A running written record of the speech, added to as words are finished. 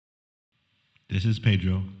This is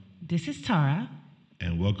Pedro, This is Tara.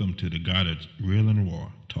 and welcome to the Goddard's Real and Raw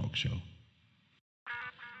talk show.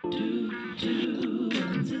 Welcome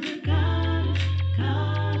to the God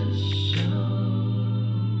Show.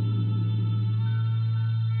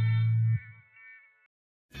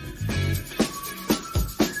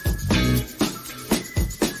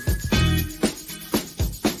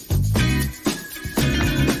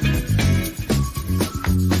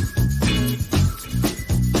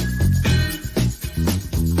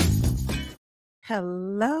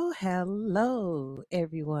 Hello,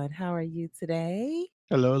 everyone. How are you today?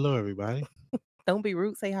 Hello, everybody. Don't be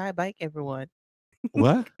rude. Say hi back, everyone.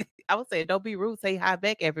 What? I was saying, don't be rude. Say hi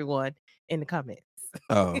back, everyone, in the comments.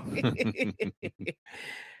 Oh,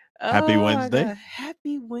 happy Oh my Wednesday. God.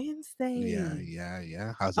 Happy Wednesday.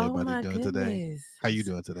 Yeah. How's Oh everybody my doing today? goodness. How you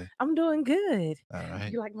doing today? I'm doing good. All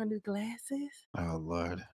right. You like my new glasses? Oh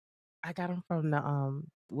Lord. I got them from the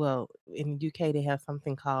well, in the UK they have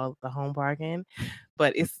something called the Home Bargain,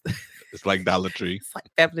 but it's It's like Dollar Tree. it's like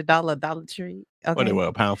 $50 Dollar Tree. What they Okay.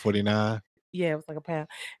 were, £1.49? Yeah, it was like a pound.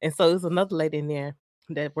 And so there's another lady in there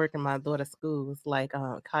that worked in my daughter's school. It's like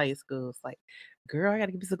Kaya's school. It's like, girl, I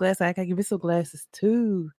gotta give you some glasses. I gotta give you some glasses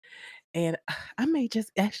too. And I may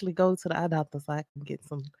just actually go to the eye doctor so I can get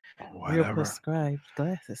some real Whatever. prescribed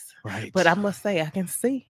glasses. Right. But I must say I can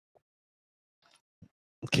see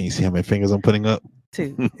Can you see how many fingers I'm putting up?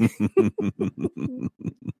 too.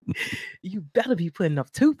 You better be putting up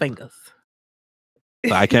 2 fingers.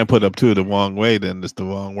 I can't put up two the wrong way, then it's the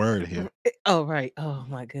wrong word here. Oh, right. Oh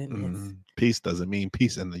my goodness. Peace doesn't mean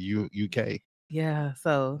peace in the UK. Yeah.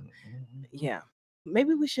 So yeah.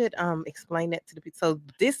 Maybe we should explain that to the people. So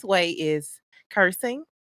this way is cursing,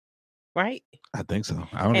 right? I think so.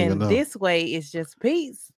 I don't even And know. this way is just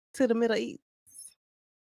peace to the Middle East.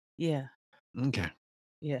 Yeah. Okay.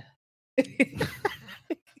 Yeah.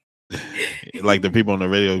 Like the people on the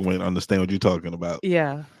radio wouldn't understand what you're talking about,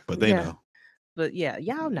 Yeah. but they Yeah. know. But yeah,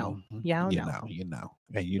 y'all know. Mhm. Y'all You know. know,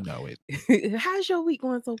 and you know it. How's your week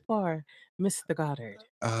going so far, Mr. Goddard?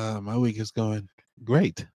 My week is going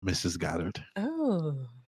great, Mrs. Goddard. Oh,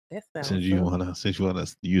 that Since sounds you so wanna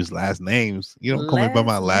use last names, you don't call me by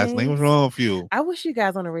my last name. What's names. wrong with you? I wish you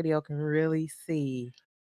guys on the radio can really see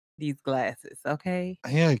these glasses, okay?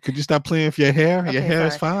 Yeah, could you stop playing with your hair? Your Okay, hair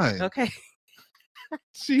is sorry. fine. Okay.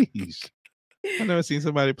 Jeez, I never seen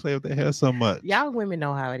somebody play with their hair so much. Y'all women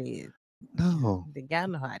know how it is. No, Y'all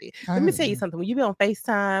know how it is. Let me tell you something. When you be on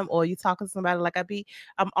FaceTime or you talking to somebody like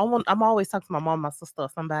I'm always talking to my mom, my sister, or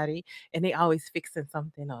somebody, and they always fixing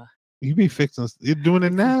something or you be fixing. You're doing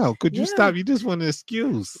it now. Could you Yeah. stop? You just want an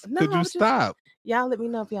excuse. No, Could you I'm just- stop? Y'all let me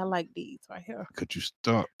know if y'all like these right here. Could you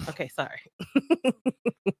stop? Okay, sorry.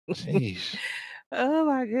 Jeez. Oh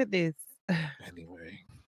my goodness.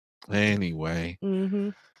 Anyway. Mm-hmm.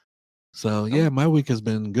 So yeah, my week has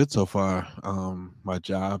been good so far. My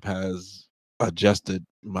job has adjusted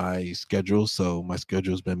my schedule, so my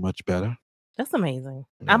schedule's been much better. That's amazing.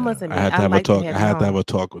 Yeah, I must admit, I had to have like a talk. to have I it had to have home. a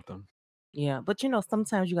talk with them. Yeah, but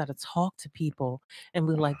sometimes you got to talk to people and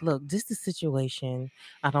be like, "Look, this is the situation.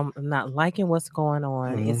 I'm not liking what's going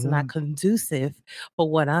on. It's not conducive for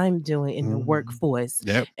what I'm doing in the workforce,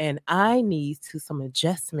 Yep, and I need some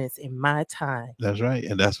adjustments in my time." that's right,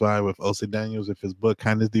 and that's why with O.C. Daniels, if his book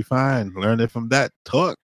 "Kindness Defined," learn it from that.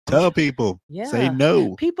 Tell people. Say Yeah.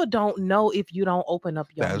 no. People don't know if you don't open up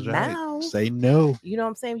your That's right. mouth. Say no. You know what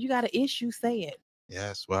I'm saying? You got an issue, say it.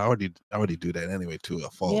 Yes, well, I already do that anyway to a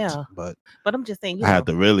fault. Yeah. But I'm just saying, I had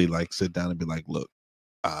to really like sit down and be like, look,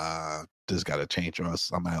 this got to change or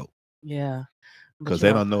else I'm out. Yeah. Because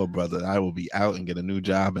they don't know, brother. I will be out and get a new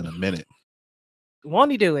job in a minute.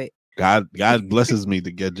 Won't he do it? God blesses me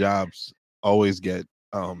to get jobs. Always get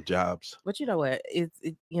jobs. But you know what?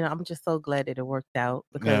 I'm just so glad that it worked out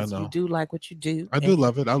Yeah, I because know. you do like what you do. I do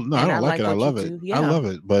love it. I don't like it. I what you love it. do. I Yeah. love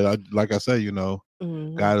it. But like I said,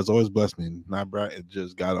 Mhm. God has always blessed me. Not bright. It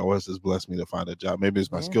just God always has blessed me to find a job. Maybe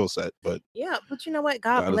it's my Yeah. skill set, but Yeah, but you know what?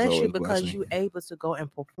 God has bless you always blessed because me. you're able to go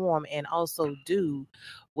and perform and also do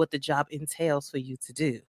what the job entails for you to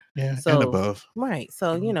do. Yeah, So, and above. right.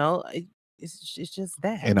 So, it's just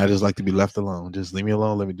that. And I just like to be left alone. Just leave me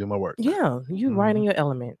alone. Let me do my work. Yeah, you right in your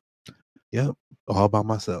element. Yep. All by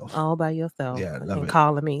myself. All by yourself. Yeah, I love and it.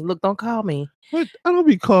 calling me. Look, don't call me. What? I don't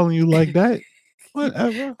be calling you like that.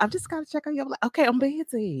 Whatever. I'm just gotta check on you. I'm like, okay, I'm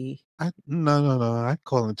busy. No. I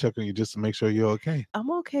call and check on you just to make sure you're okay.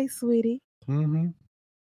 I'm okay, sweetie. Mm-hmm.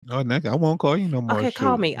 Oh, Nick, I won't call you no more. Okay,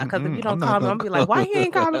 call Shoot. me, because if you I'm don't not call me, gonna I'm gonna be like, why he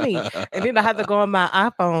ain't calling me? And then I have to go on my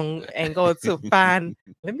iPhone and go to find.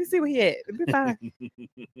 Let me see where he at. Let me find.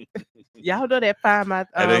 Y'all know that find my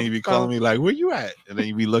And then you be calling phone. me like, "Where you at?" And then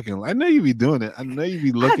you be looking. I know you be doing it. I know you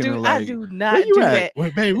be looking and I like, do "Where not you do at? that.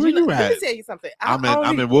 Wait, babe, where You know, you let me at?" tell you something.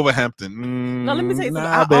 I'm in Wolverhampton. No, let me tell you something.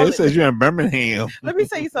 Nah, babe. It says you're in Birmingham. Let me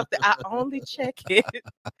tell you something. I only check it.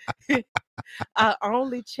 I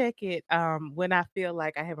only check it when I feel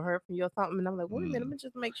like I haven't heard from you or something, and I'm like, wait a minute, let me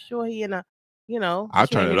just make sure he in a, I'll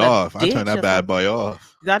she turn ain't it in a off. I turn ditch that or bad something. boy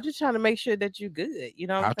off. I'm just trying to make sure that you're good. You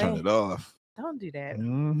know what I'm I'll turn saying? it off. Don't do that.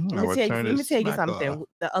 I would turn Let it me tell you smack something. off.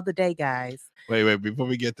 The other day, guys. Wait. Before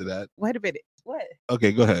we get to that, Wait a minute. What?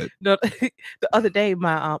 okay, go ahead. No, the other day,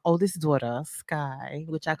 my oldest daughter, Sky,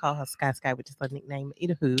 which I call her Sky, which is her nickname.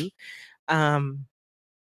 Anywho,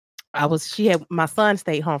 she had my son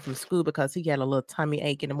stayed home from school because he had a little tummy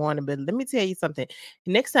ache in the morning. But let me tell you something.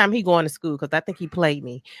 Next time he going to school, because I think he played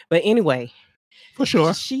me. But anyway, For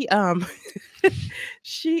sure. she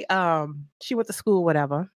she went to school,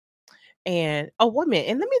 whatever. And wait a minute,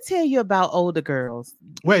 and let me tell you about older girls.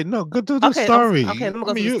 Wait, no, go to the story. Okay, let me go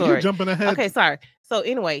to the You're story. jumping ahead. Okay, sorry. So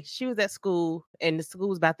anyway, she was at school, and the school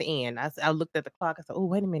was about to end. I looked at the clock. I said, "Oh,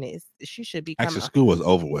 wait a minute, she should be coming." Actually, school was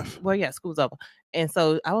over with. Well, yeah, school's over, and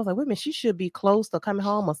so I was like, "Wait a minute, she should be close to coming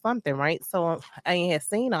home or something, right?" So I ain't had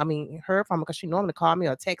seen her. I mean, heard from her because she normally call me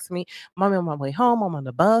or text me, "Mommy, on my way home. I'm on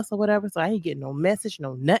the bus or whatever." So I ain't getting no message,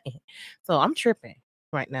 no nothing. So I'm tripping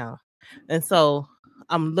right now, and so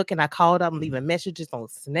I'm looking. I called up, I'm leaving messages on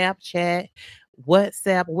Snapchat,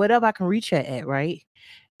 WhatsApp, whatever I can reach her at, right?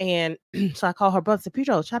 And so I called her brother, said,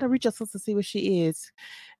 Pedro, try to reach her sister, see where she is.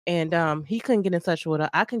 And he couldn't get in touch with her.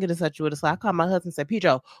 I couldn't get in touch with her. So I called my husband and said,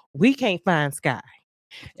 Pedro, we can't find Sky.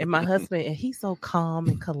 And my husband, and he's so calm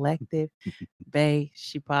and collective. Babe,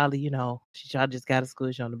 she probably, she just got to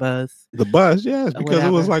school. She on the bus. The bus, yes, because it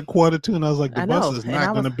was like 1:45, and I was like, the bus is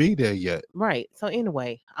not going to be there yet. Right. So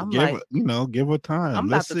anyway, give her time. I'm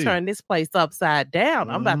about to turn this place upside down.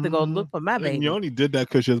 I'm about to go look for my baby. And you only did that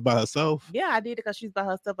because she was by herself. Yeah, I did it because she's by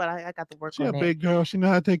herself, but I got to work on that. She's a big girl. She know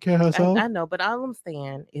how to take care of herself. I know, but all I'm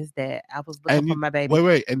saying is that I was looking for my baby.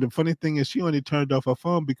 Wait. And the funny thing is, she only turned off her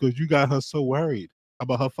phone because you got her so worried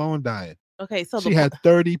about her phone dying. Okay, so she had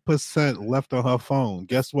 30% left on her phone.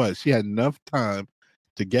 Guess what? She had enough time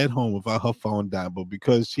to get home without her phone dying, but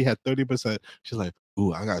because she had 30%, she's like,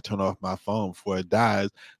 "Ooh, I gotta turn off my phone before it dies,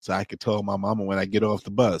 so I can tell my mama when I get off the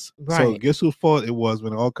bus." Right. So guess whose fault it was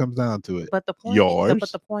when it all comes down to it? But the point, yours.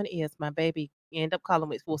 But the point is, my baby ended up calling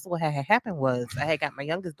me. So what had happened was, I had got my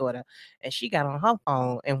youngest daughter, and she got on her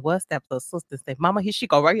phone and WhatsApp her sister and said, "Mama, here she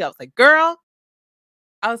go right here." I was like, "Girl,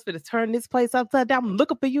 I was going to turn this place upside down. I'm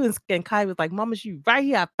looking for you." And Kai was like, "Mama, she right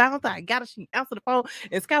here. I found her. I got her." She answered the phone.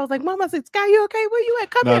 And Sky was like, "Mama," I said, "Sky, you okay? Where you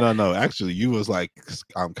at? Come here." No. Actually, you was like,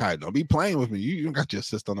 Kai, don't be playing with me. You got your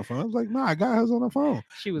sister on the phone. I was like, "No, I got hers on the phone."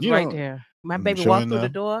 She was right there. My baby walked through the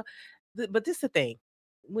door. But this is the thing.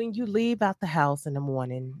 When you leave out the house in the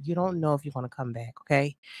morning, you don't know if you're going to come back,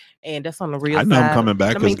 okay? And that's on the real side. I know I'm coming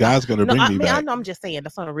back because God's going to bring me back. I know, I'm just saying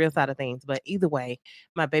that's on the real side of things. But either way,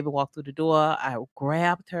 my baby walked through the door. I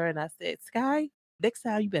grabbed her and I said, "Sky, next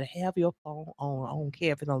time you better have your phone on. I don't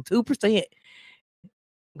care if it's on 2%,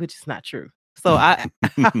 which is not true." So I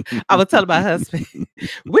was telling my husband,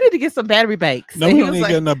 we need to get some battery banks. No, we don't need to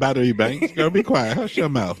get no battery banks. Girl, be quiet. Hush your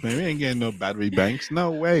mouth, man. We ain't getting no battery banks.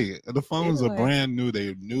 No way. The phones are brand new.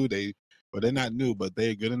 But they're not new, but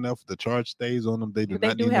they're good enough. The charge stays on them. They do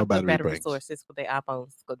not need no battery banks. Sources for their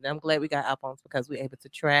iPhones. I'm glad we got iPhones because we're able to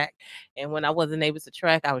track. And when I wasn't able to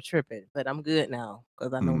track, I was tripping. But I'm good now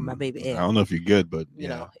because I know my baby is. I don't know if you're good, but you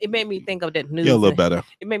know, it made me think of that news. You're a little better.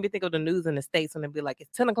 It made me think of the news in the States when they be like,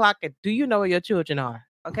 "It's 10 o'clock. And do you know where your children are?"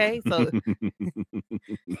 Okay, so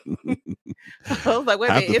I was like,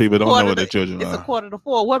 "Wait a minute, people don't know where their children are. It's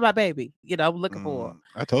 3:45. Where my baby? I'm looking for."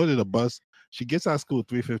 I told you the bus. She gets out of school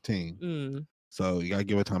 3:15. So you gotta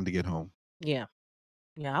give her time to get home. Yeah.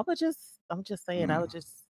 I'm just saying,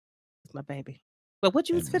 it's my baby. But what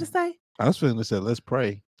you was finna say? I was finna say, let's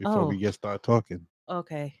pray before we start talking.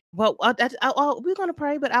 Okay. Well, we're gonna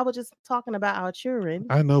pray, but I was just talking about our children.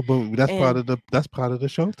 I know, but that's part of the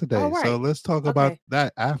show today. Right. So let's talk about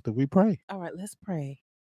that after we pray. All right, let's pray.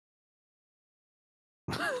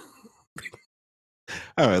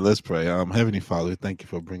 All right, let's pray. Heavenly Father, thank you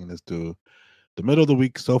for bringing us to the middle of the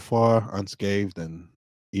week so far unscathed and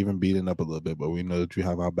even beaten up a little bit, but we know that you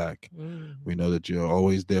have our back. We know that you're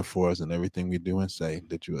always there for us in everything we do and say,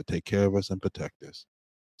 that you will take care of us and protect us.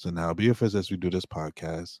 So now be with us as we do this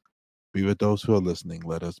podcast. Be with those who are listening.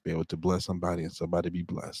 Let us be able to bless somebody and somebody be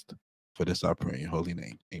blessed. For this I pray in your holy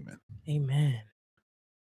name. Amen. Amen.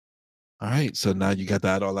 All right, so now you got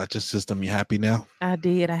that all out your system. You happy now? I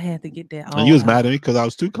did. I had to get that And you all was mad out. at me because I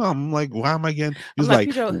was too calm. I'm like, why am I getting? He I'm was like, like,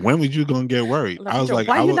 Pedro, when was you gonna get worried? I'm like, I was Pedro, like,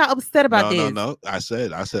 why I you was not upset about no, this? no. I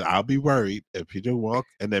said, I'll be worried if Peter walked,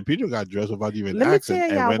 and then Peter got dressed without even Let me asking tell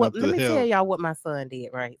and y'all ran what up let the me tell hill. y'all what my son did,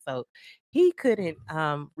 right? So he couldn't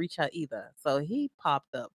reach her either. So he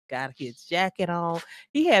popped up, got his jacket on.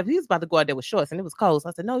 He was about to go out there with shorts and it was cold. So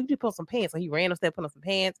I said, no, you just put on some pants. So he ran upstairs, put on some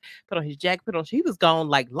pants, put on his jacket, he was gone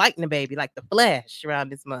like lightning, baby, like the flash around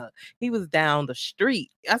this mug. He was down the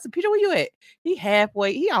street. I said, Peter, where you at? He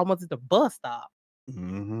almost at the bus stop.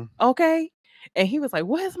 Mm-hmm. Okay. And he was like,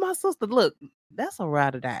 where's my sister? Look, that's a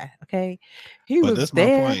ride or die. Okay. He But was that's my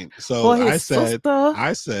there point. So for his sister.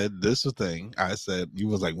 I said this is the thing. I said you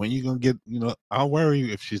was like, when you gonna get? I'll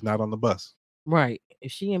worry if she's not on the bus. Right.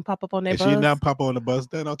 If she didn't pop up on that If bus, she not pop on the bus,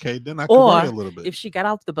 then okay, then I could worry a little bit. if she got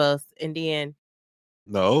off the bus and then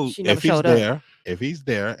no, she never if he's showed up.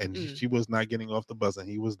 there, and she was not getting off the bus and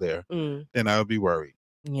he was there, then I would be worried.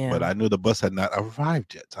 Yeah. But I knew the bus had not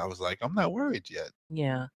arrived yet. So I was like, I'm not worried yet.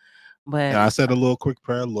 Yeah. And I said a little quick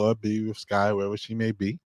prayer, Lord, be with Sky wherever she may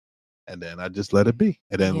be. And then I just let it be.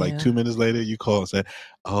 And then like 2 minutes later, you call and say,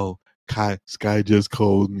 oh, Sky just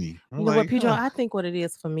called me. I'm you know like, what, Pedro? I think what it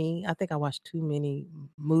is for me, I think I watched too many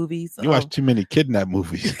movies. You watch too many kidnap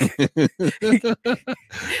movies.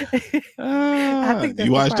 I think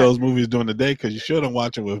you watch those movies during the day because you shouldn't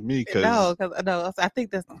watch it with me. No, I think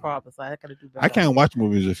that's the problem. So I gotta do better. I can't watch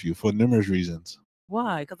movies with you for numerous reasons.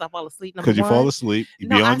 Why? Because I fall asleep. Because you fall asleep. You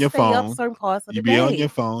be on your phone. Up certain parts of you the be day. on your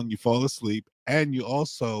phone. You fall asleep, and you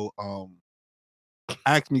also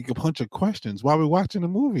ask me a bunch of questions while we're watching the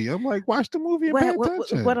movie. I'm like, watch the movie and pay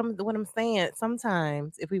attention. What I'm saying,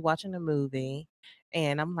 sometimes if we're watching a movie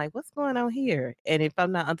and I'm like, what's going on here? And if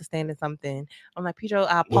I'm not understanding something, I'm like, Pedro,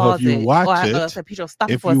 I'll pause if you it. Watch it, say, Pedro, stop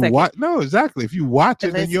it for a second. No, exactly. If you watch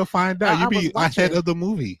it, then you'll find out. You be ahead of the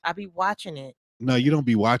movie. I be watching it. No, you don't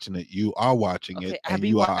be watching it. You are watching it, and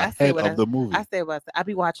you are ahead of the movie. I said what I said. I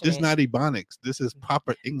be watching this it. This not Ebonics. This is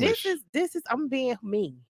proper English. This is. I'm being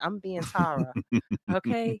me. I'm being Tara.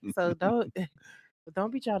 Okay, so don't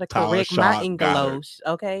be trying to correct my English.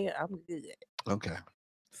 Okay, I'm good. Okay.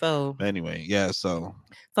 So anyway, yeah. So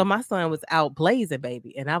my son was out blazing,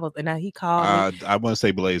 baby, and he called me. I want to say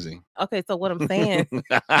blazing. Okay, so what I'm saying,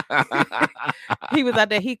 he was out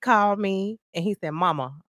there. He called me and he said,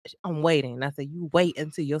 "Mama, I'm waiting." And I said, "You wait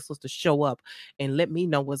until your sister show up and let me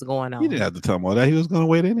know what's going on." You didn't have to tell him all that. He was going to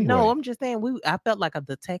wait anyway. No, I'm just saying I felt like a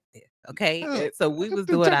detective. Okay, so we was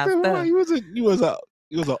doing our stuff. You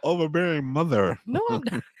was an overbearing mother. No, I'm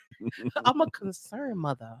not. I'm a concerned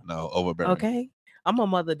mother. No, overbearing. Okay. I'm a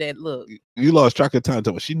mother that look. You lost track of time.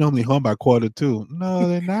 She normally home by 1:45. No,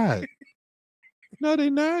 they're not. No,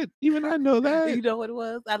 they're not. Even I know that. You know what it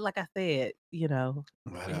was? Like I said, Whatever.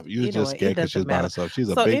 You was just scared because she's by herself. She's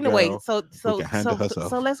a big girl. So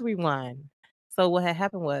let's rewind. So what had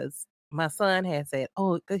happened was my son had said,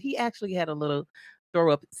 because he actually had a little throw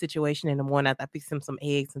up situation in the morning. I fixed him some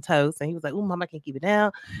eggs and toast, and he was like, "Oh, Mama, I can't keep it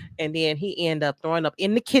down." And then he ended up throwing up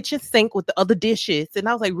in the kitchen sink with the other dishes. And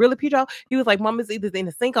I was like, "Really, Pedro?" He was like, "Mama's either in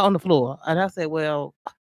the sink or on the floor." And I said, "Well,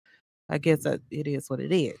 I guess it is what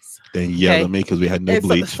it is." Then yelled at me because we had no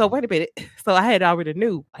bleach. So wait a minute. So I had already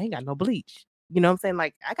knew I ain't got no bleach. You know what I'm saying?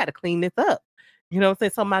 Like, I got to clean this up. You know what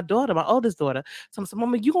I'm saying? So my oldest daughter, so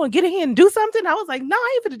Mama, you gonna get in here and do something? I was like, no,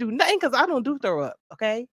 I ain't gonna do nothing because I don't do throw up.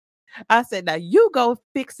 Okay. I said, now you go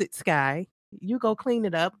fix it, Sky. You go clean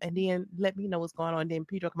it up and then let me know what's going on. Then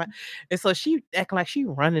Pedro come out. And so she acting like she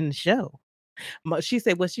running the show. She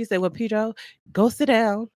said, well, Pedro, go sit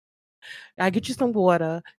down. I get you some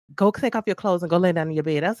water. Go take off your clothes and go lay down in your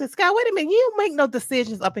bed. I said, Sky, wait a minute. You don't make no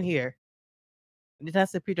decisions up in here. And I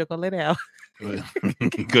said, Pedro, go lay down.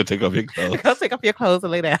 Go take off your clothes. Go take off your clothes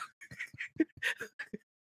and lay down.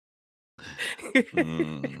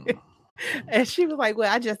 And she was like,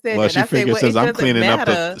 "Well, I just said." Well, she figured since I'm cleaning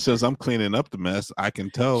up the mess, I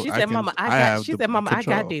can tell. She said, "Mama, I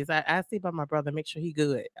got this. I see about my brother. Make sure he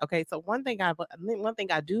good." Okay, so one thing I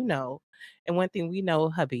do know, and one thing we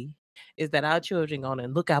know, hubby, is that our children gonna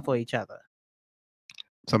look out for each other.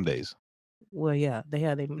 Some days. Well, yeah, they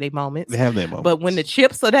have their moments. They have their moments. But when the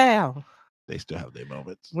chips are down, they still have their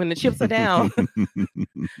moments. When the chips are down,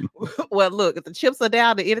 well, look, if the chips are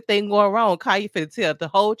down and anything going wrong, Kaya finna tell the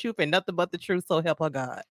whole truth and nothing but the truth, so help her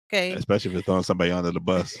God. Okay. Especially if you're throwing somebody under the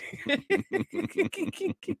bus.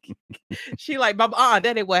 She like, Mama,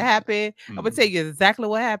 that ain't what happened. I'm gonna tell you exactly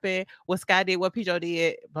what happened, what Sky did, what Pedro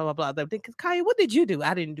did, blah, blah, blah. Because Kaya, what did you do?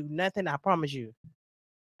 I didn't do nothing, I promise you.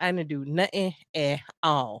 I didn't do nothing at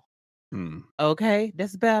all. Okay,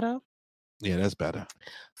 that's better. Yeah, that's better.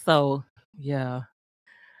 So yeah.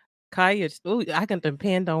 Kaya, ooh, I can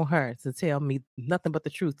depend on her to tell me nothing but the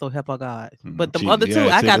truth, so help her God. But the She, other two,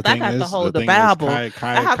 yeah. I See, got to hold the Bible. I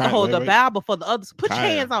have to hold the wait. Bible for the others. Put your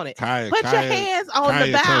hands on it. Put your hands on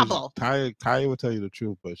the Bible. Kaya will tell you the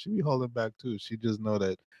truth, but she be holding back too. She just know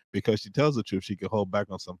that because she tells the truth, she can hold back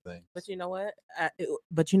on some things. But you know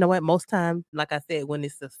what? Most times, like I said, when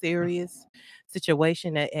it's a serious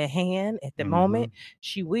situation at hand at the moment,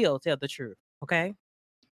 she will tell the truth. Okay.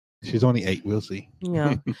 She's only 8. We'll see.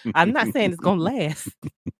 Yeah. I'm not saying it's gonna last.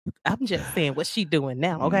 I'm just saying what she doing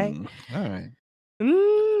now. Okay. All right.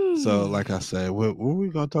 So, like I said, what are we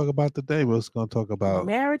going to talk about today? We're going to talk about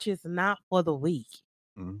marriage is not for the weak.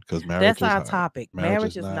 Because marriage that's our topic.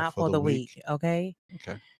 Marriage is not for the weak. Okay.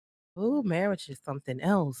 Okay. Ooh, marriage is something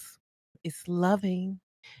else. It's loving,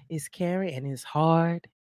 it's caring, and it's hard,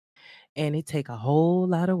 and it take a whole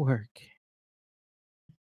lot of work.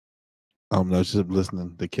 No, just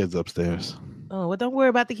listening. The kids upstairs. Oh, well, don't worry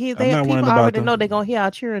about the kids. I'm not People worrying already about know they're gonna hear our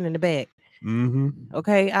children in the back.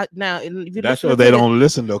 Okay. Now, if that's why they don't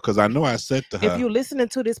listen though, because I know I said to her, if you're listening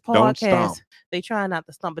to this podcast, they trying not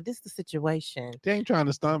to stomp, but this is the situation. They ain't trying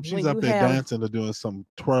to stomp. She's up there dancing or doing some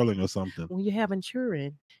twirling or something. When you're having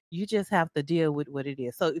children, you just have to deal with what it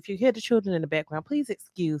is. So if you hear the children in the background, please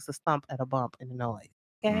excuse the stomp and a bump and the noise.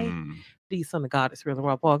 Okay. These from the God is Real and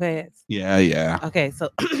Raw podcast. Yeah. Okay, so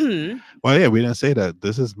well, yeah, we didn't say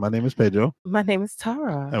that. My name is Pedro. My name is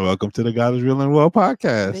Tara. And welcome to the God is Real and Raw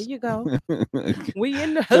podcast. There you go. We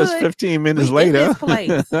in the hood. Just 15 minutes later. In this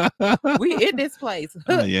place. We in this place.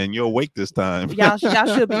 Yeah, and you're awake this time. y'all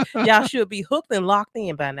should be hooked and locked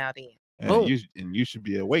in by now then. And you should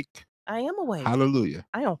be awake. I am awake. Hallelujah.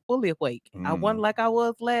 I am fully awake. I wasn't like I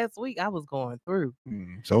was last week. I was going through.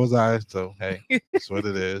 So was I. So hey, that's what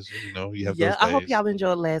it is. You know, you have those days. I hope y'all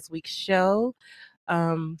enjoyed last week's show.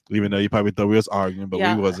 Even though you probably thought we was arguing, but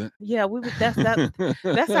we wasn't. Yeah, we was. That's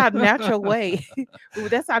our natural way.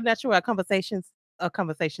 That's our natural way.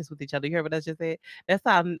 Conversations with each other. You heard what I just said? That's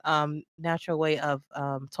our natural way of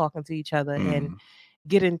talking to each other and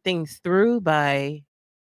getting things through by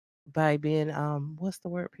being what's the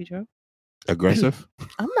word, Pedro? Aggressive?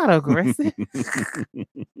 I'm not aggressive.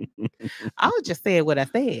 I was just saying what I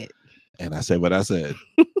said. And I said what I said.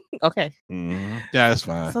 Okay. Yeah, that's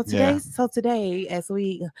fine. So today, as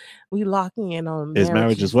we lock in on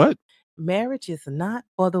marriage is what? Marriage is not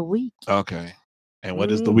for the weak. Okay. And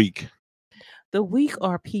what is the weak? The weak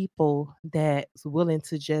are people that's willing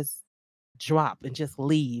to just drop and just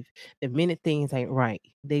leave the minute things ain't right.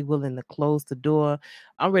 They willing to close the door.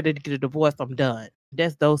 I'm ready to get a divorce. I'm done.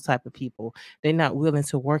 That's those type of people. They're not willing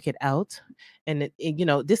to work it out. And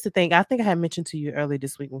this is the thing. I think I had mentioned to you earlier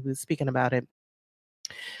this week when we were speaking about it.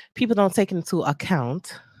 People don't take into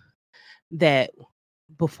account that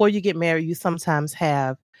before you get married, you sometimes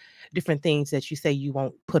have different things that you say you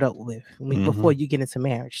won't put up with before you get into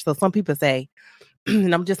marriage. So some people say,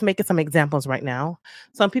 and I'm just making some examples right now.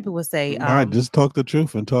 Some people would say, all right, just talk the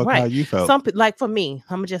truth and talk how you felt. Like for me,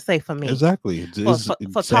 I'm gonna just say for me. Exactly.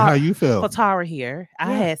 Say how you feel. For Tara here,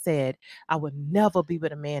 I had said I would never be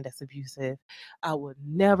with a man that's abusive. I would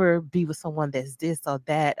never be with someone that's this or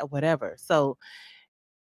that or whatever. So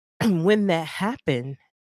when that happened,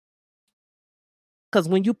 because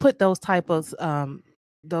when you put those type of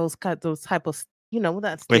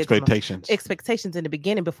expectations in the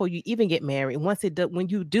beginning before you even get married. When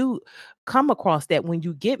you do come across that, when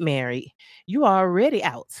you get married, you are already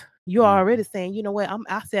out. You're already saying, you know what,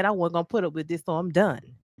 I said I wasn't gonna put up with this, so I'm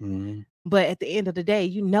done. But at the end of the day,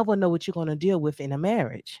 you never know what you're gonna deal with in a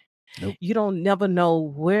marriage. Nope. You don't never know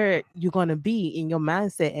where you're going to be in your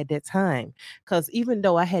mindset at that time. Because even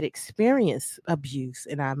though I had experienced abuse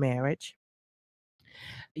in our marriage,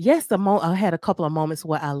 yes, I had a couple of moments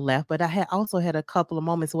where I left, but I also had a couple of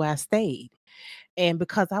moments where I stayed. And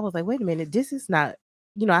because I was like, wait a minute, this is not,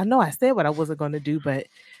 I know I said what I wasn't going to do, but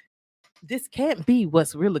this can't be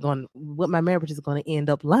what my marriage is going to end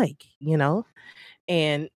up like,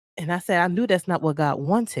 And I said, I knew that's not what God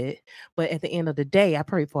wanted. But at the end of the day, I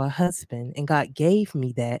prayed for a husband and God gave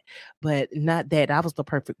me that. But not that I was the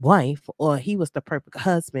perfect wife or he was the perfect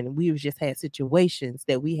husband. We just had situations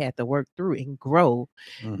that we had to work through and grow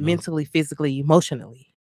mentally, physically,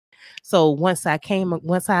 emotionally. So once I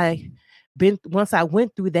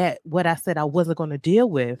went through that, what I said I wasn't going to deal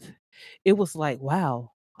with, it was like,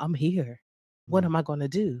 wow, I'm here. What am I going to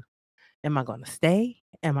do? Am I going to stay?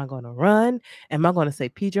 Am I going to run? Am I going to say,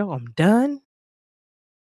 Pedro, I'm done?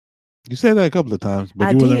 You said that a couple of times,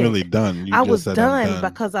 but you wasn't really done. I was done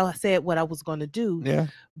because I said what I was going to do. Yeah.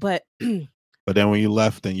 But then when you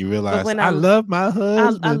left and you realized, I love my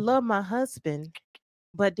husband. I love my husband,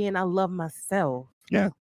 but then I love myself. Yeah.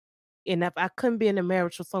 And if I couldn't be in a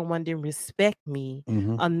marriage with someone didn't respect me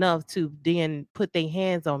Mm-hmm. enough to then put their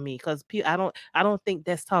hands on me, because I don't think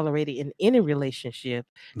that's tolerated in any relationship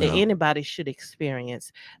that No, anybody should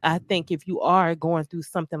experience. I think if you are going through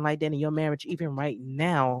something like that in your marriage, even right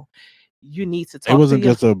now, you need to it talk to wasn't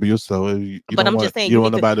your. just abuse though. You But don't I'm want just saying you you don't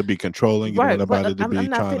want need to. nobody to be controlling. You don't want Right, but nobody to be I'm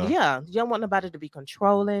not trying fin to, yeah, you don't want nobody to be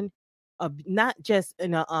controlling, not just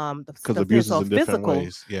in a, because the abuse sense is of in different physical.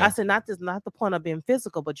 ways. I Yeah, said not the point of being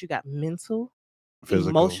physical, but you got mental, physical,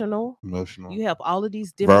 emotional, emotional, you have all of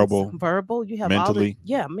these different verbal, verbal, you have all the mentally.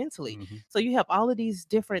 yeah, mentally. Mm-hmm. So you have all of these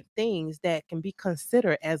different things that can be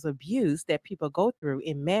considered as abuse that people go through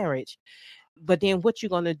in marriage. But then what you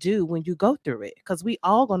gonna do when you go through it? Because we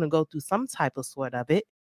all gonna go through some type of sort of it.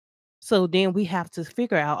 So then we have to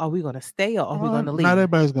figure out, are we gonna stay or are we gonna Not leave?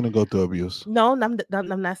 everybody's gonna go through abuse. No,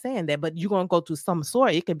 I'm not saying that, but you're gonna go through some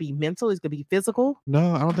sort. It could be mental, it could be physical,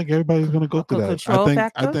 No, I don't think everybody's gonna go through that. control I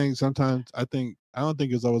factor. think sometimes I don't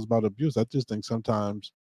think it's always about abuse. I just think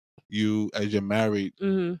sometimes you, as you're married,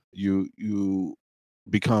 Hmm. you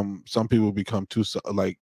become, some people become too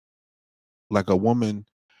like a woman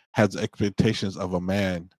has expectations of a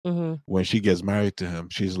man. Hmm. When she gets married to him,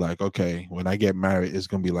 she's like, okay, when I get married, it's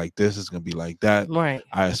gonna be like this, it's gonna be like that. Right.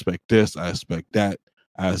 I expect this, I expect that,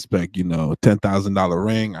 I expect, $10,000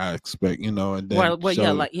 ring. I expect, and then Well, yeah,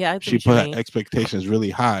 so like yeah, I see she what you put her mean. expectations really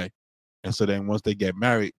high. And so then once they get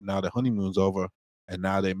married, now the honeymoon's over and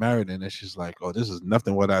now they're married, and then she's like, oh, this is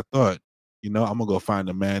nothing what I thought. I'm gonna go find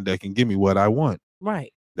a man that can give me what I want.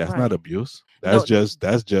 Right. That's not Right. abuse. No,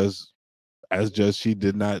 That's just she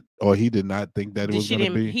did not, or he did not think that it was she gonna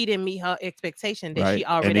didn't. be He didn't meet her expectation that she right. And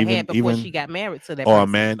already had even before she even got married to that or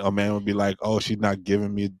person. a man would be like, oh, she's not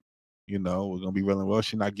giving me, we're gonna be really well.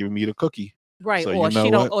 She's not giving me the cookie. Right. So you Or know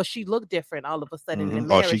she don't. what? Or she looked different all of a sudden in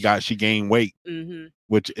Or marriage. she gained weight, Hmm.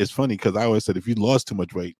 which is funny because I always said if you lost too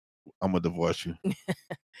much weight, I'm gonna divorce you.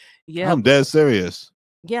 Yeah. I'm dead serious.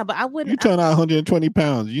 Yeah, but I You wouldn't. turn out 120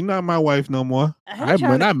 pounds. You're not my wife no more. I ain't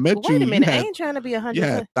trying When to. I met you, Wait a minute. I ain't trying to be you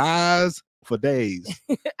had 120. thighs for days.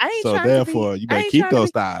 I ain't So trying to be. therefore, you I better ain't keep trying to those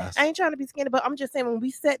be. thighs. I ain't trying to be skinny, but I'm just saying when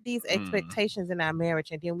we set these Mm. expectations in our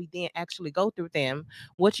marriage and then we then actually go through them,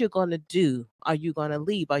 what you're gonna do? Are you gonna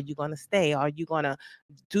leave? Are you gonna stay? Are you gonna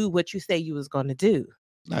do what you say you was gonna do?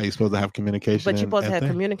 Now you're supposed to have communication But you're supposed to have thing.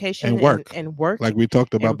 communication And work, and work like we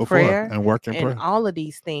talked about and before, prayer and work and and prayer. all of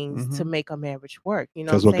these things to Because make a marriage work. You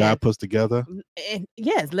know what I'm what saying? God puts together. And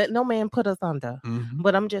yes, let no man put us under. Mm-hmm.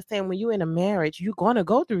 But I'm just saying, when you're in a marriage, you're gonna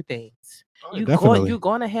go through things. Oh, definitely. You're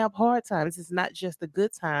gonna have hard times. It's not just the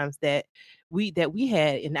good times that we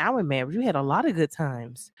had in our marriage. We had a lot of good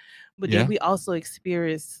times, but then Yeah. we also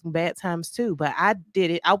experienced some bad times too. But I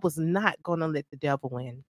did it. I was not gonna let the devil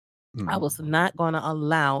win. I Mm. was not going to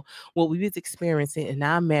allow what we was experiencing in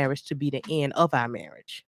our marriage to be the end of our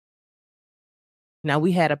marriage. Now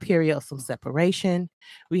we had a period of some separation.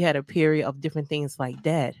 We had a period of different things like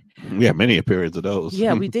that. We had many periods of those.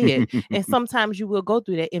 Yeah, we did. And sometimes you will go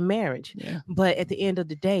through that in marriage. Yeah. But at the end of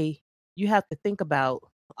the day, you have to think about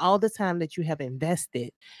all the time that you have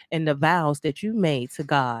invested and the vows that you made to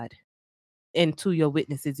God and to your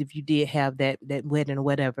witnesses if you did have that wedding or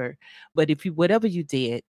whatever. But if you whatever you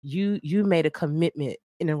did, you made a commitment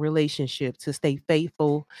in a relationship to stay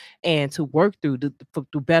faithful and to work through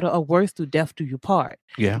through better or worse, through death do you part.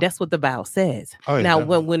 Yeah. That's what the Bible says. Oh, yeah, Now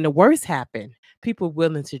definitely. when the worst happen, people are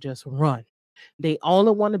willing to just run. They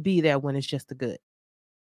only want to be there when it's just the good.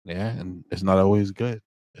 Yeah, and it's not always good.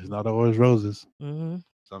 It's not always roses. Hmm.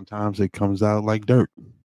 Sometimes it comes out like dirt,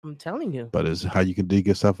 I'm telling you. but it's how you can dig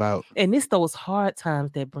yourself out. And it's those hard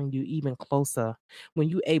times that bring you even closer when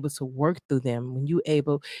you able to work through them, when you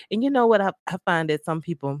able, and you know what I find that some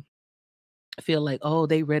people feel like, oh,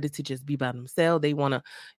 they ready to just be by themselves. They want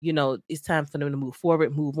to, it's time for them to move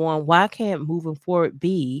forward, move on. Why can't moving forward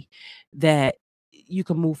be that you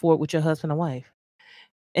can move forward with your husband and wife?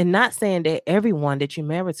 And not saying that everyone that you're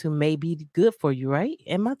married to may be good for you, right?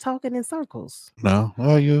 Am I talking in circles? No,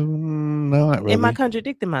 no, not Am I really.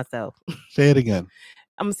 contradicting myself? Say it again.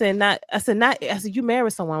 I'm saying not. I said not. I said you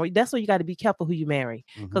marry someone. That's why you got to be careful who you marry,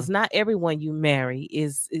 because Mm-hmm. not everyone you marry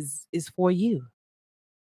is for you.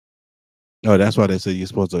 Oh, that's why they say you're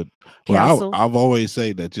supposed to. Well, Counsel, I've always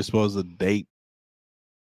said that you're supposed to date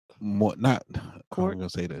more. Not. court. I'm gonna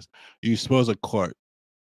say this. You're supposed to court,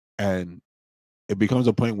 and it becomes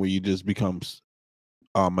a point where you just becomes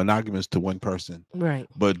monogamous to one person. Right.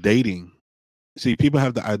 But dating, see, people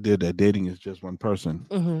have the idea that dating is just one person.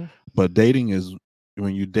 Mm-hmm. But dating is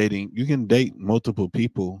when you're dating, you can date multiple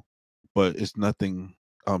people, but it's nothing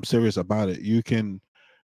serious about it.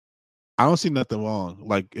 I don't see nothing wrong.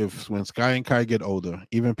 Like when Sky and Kai get older,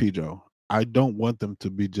 even Pedro, I don't want them to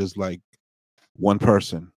be just like one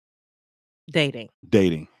person dating.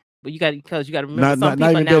 But you got to remember some people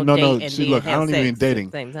even now dating. No, date and see, then look, I have don't even mean sex at the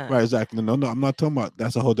dating. same time. Right, exactly. No, I'm not talking about.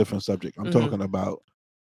 That's a whole different subject. I'm talking about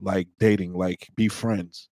like dating, like be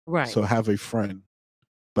friends. Right. So have a friend,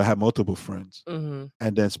 but have multiple friends, and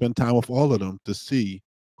then spend time with all of them to see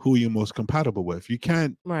who you're most compatible with. You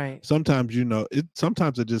can't. Right. Sometimes it.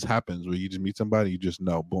 Sometimes it just happens where you just meet somebody, you just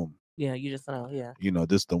know, boom. Yeah, you just know. Yeah.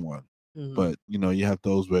 This the one. But you have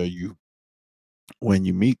those where when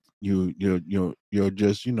you meet, you're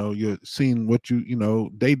just you're seeing what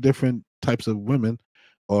date different types of women,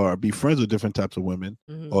 or be friends with different types of women,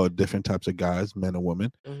 or different types of guys, men or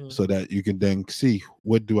women, so that you can then see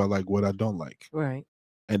what do I like, what I don't like. Right.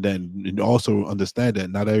 And then also understand that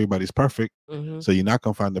not everybody's perfect, so you're not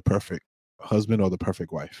gonna find the perfect husband or the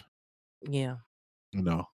perfect wife. Yeah.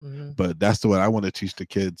 But that's what I want to teach the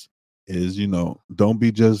kids is don't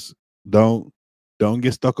be just don't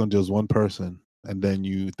get stuck on just one person, and then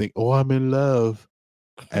you think, oh, I'm in love,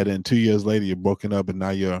 and then 2 years later you're broken up and now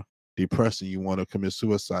you're depressed and you want to commit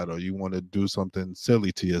suicide, or you want to do something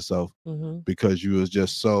silly to yourself because you was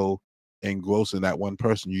just so engrossed in that one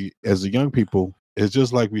person. You, as a young people, it's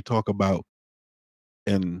just like we talk about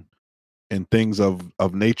in things of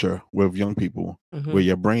nature with young people, where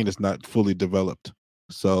your brain is not fully developed.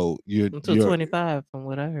 So you're 25 from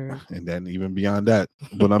what I heard. And then even beyond that.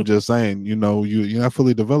 But I'm just saying, you're not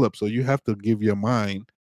fully developed. So you have to give your mind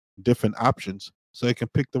different options so it can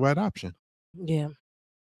pick the right option. Yeah.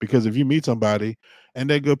 Because if you meet somebody and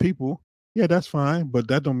they're good people, yeah, that's fine. But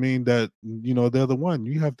that don't mean that they're the one.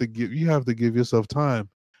 You have to give yourself time.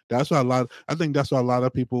 That's why I think that's why a lot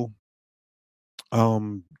of people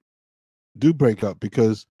do break up,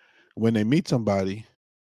 because when they meet somebody,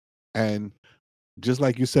 and just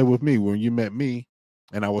like you said with me, when you met me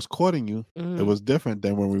and I was courting you, it was different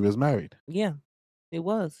than when we was married. Yeah, it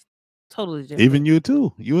was totally different. Even you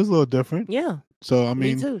too. You was a little different. Yeah. So I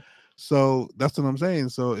mean, me too. So that's what I'm saying.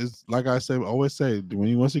 So it's like I always say,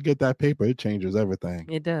 once you get that paper, it changes everything.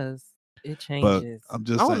 It does. It changes. But I'm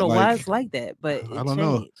just I don't saying, know why it's like that, but I don't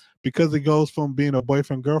know, because it goes from being a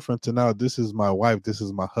boyfriend girlfriend to now this is my wife, this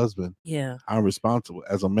is my husband. Yeah, I'm responsible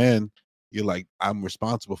as a man. You're like, I'm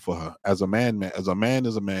responsible for her. As a man,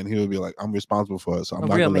 he would be like, I'm responsible for her, so I'm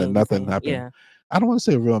not gonna let nothing happen. Yeah. I don't want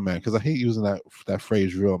to say real man because I hate using that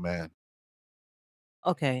phrase, real man.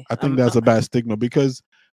 Okay. I think that's a bad stigma, because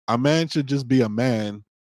a man should just be a man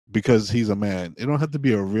because he's a man. It don't have to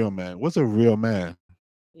be a real man. What's a real man?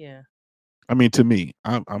 Yeah. I mean, to me,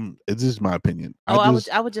 it's just my opinion. I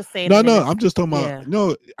would just say no. I'm just talking about.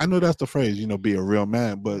 No, I know that's the phrase. Be a real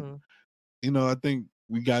man, but I think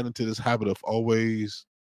we got into this habit of always,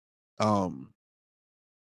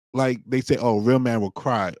 like they say, oh, real man will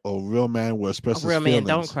cry, or real man will express his feelings. Real man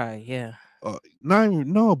don't cry. Yeah.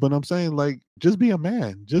 No, but I'm saying, like, just be a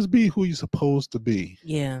man. Just be who you're supposed to be.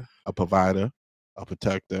 Yeah. A provider, a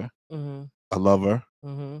protector, a lover,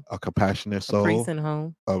 a compassionate soul, a priest in a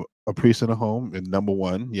home, a priest in a home, and number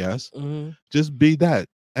one, yes. Just be that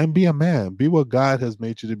and be a man. Be what God has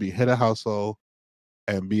made you to be. Head of household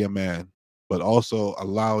and be a man, but also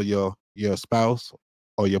allow your spouse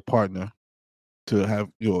or your partner to have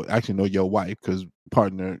actually know your wife, because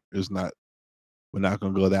partner is not. We're not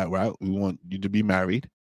going to go that route. We want you to be married.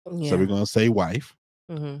 Yeah. So we're going to say wife.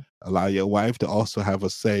 Allow your wife to also have a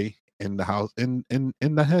say in the house, in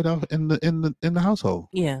the head of in the household.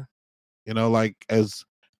 Yeah. Like, as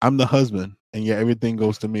I'm the husband and everything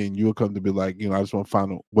goes to me, and you will come to be like, I just want to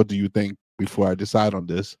find out, what do you think before I decide on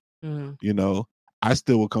this? I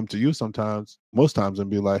still will come to you sometimes, most times, and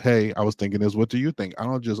be like, hey, I was thinking this. What do you think? I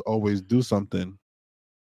don't just always do something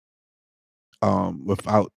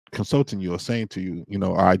without consulting you or saying to you,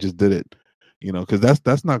 or I just did it, because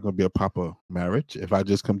that's not going to be a proper marriage. If I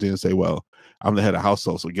just come to you and say, well, I'm the head of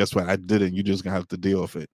household, so guess what, I did it, and you're just gonna have to deal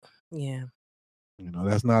with it. Yeah.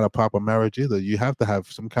 That's not a proper marriage either. You have to have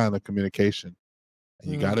some kind of communication,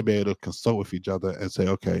 and you got to be able to consult with each other and say,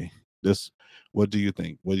 okay, what do you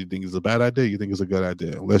think? What do you think is a bad idea? You think it's a good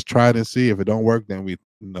idea? Let's try it and see. If it don't work, then we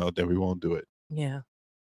won't do it. Yeah.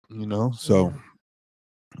 So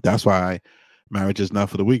that's why marriage is not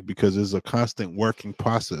for the weak, because it's a constant working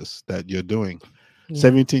process that you're doing.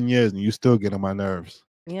 17 years and you still get on my nerves.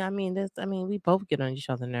 Yeah, we both get on each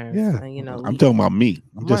other's nerves. Yeah, I'm talking about me.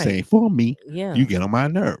 I'm just saying, for me, you get on my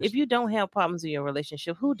nerves. If you don't have problems in your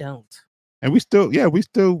relationship, who don't? And we still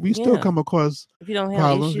come across, if you don't have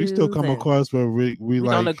problems. Issues, we still come across where we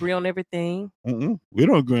like, don't agree on everything. We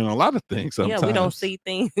don't agree on a lot of things. Sometimes we don't see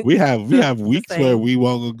things. We have weeks where we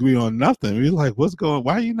won't agree on nothing. We're like,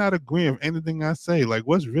 why are you not agreeing with anything I say? Like,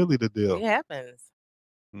 what's really the deal? It happens.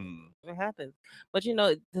 It happens. But you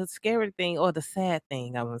know, the scary thing or the sad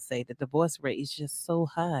thing, I would say, the divorce rate is just so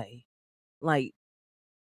high. Like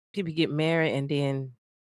people get married and then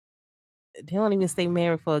they don't even stay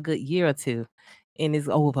married for a good year or two, and it's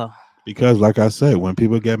over. Because, like I said, when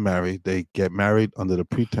people get married, they get married under the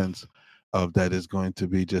pretense of that it's going to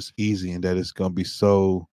be just easy and that it's going to be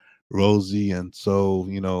so rosy and so,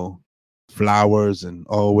 flowers and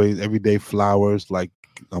always everyday flowers. Like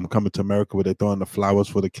I'm coming to America where they're throwing the flowers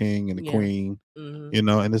for the king and the Yeah. queen, Hmm.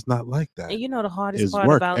 and it's not like that. And you know the hardest It's part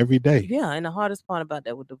work about every day. and the hardest part about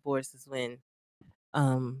that with divorce is when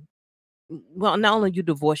um well, not only you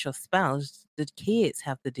divorce your spouse, the kids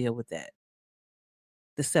have to deal with that.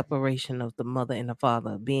 The separation of the mother and the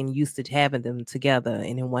father, being used to having them together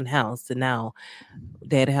and in one house, to now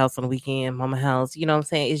daddy house on the weekend, mama house. You know what I'm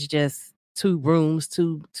saying? It's just two rooms,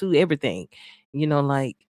 two everything.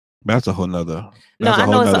 Like That's a whole nother. no, That's a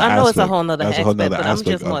whole nother I know it's a aspect. whole nother That's a whole aspect, nother but I'm aspect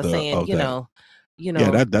just more of the saying, of that. you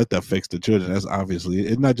Yeah, know, that affects the children. That's obviously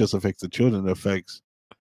it. Not just affects the children; it affects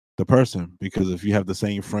the person, because if you have the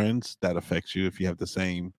same friends, that affects you. If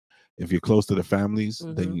you're close to the families,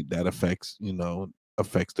 then hmm that affects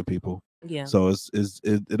the people. yeah, So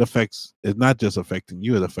it affects. It's not just affecting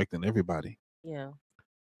you; it's affecting everybody. yeah,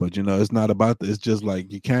 But it's not about. It's just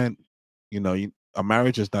like you can't. A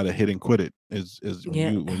marriage is not a hit and quit it. Is when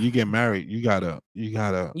yeah. you get married, you gotta.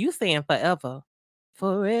 You saying forever?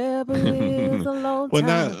 Forever is a long Well,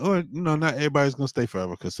 time. not everybody's gonna stay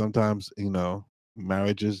forever, because sometimes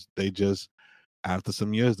marriages, they just, after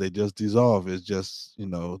some years, they just dissolve. It's just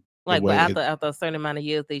the Like, but way it. after a certain amount of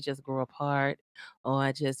years, they just grow apart, or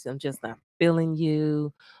I'm just not feeling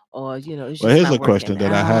you, or it's Well, just here's not a working question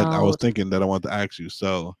that I was out. thinking that I want to ask you.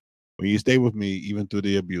 So, when you stay with me, even through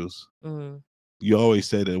the abuse, Mm. you always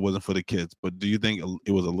said that it wasn't for the kids, but do you think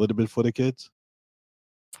it was a little bit for the kids?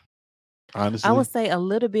 I would Honestly. say a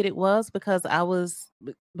little bit it was because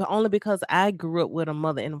but only because I grew up with a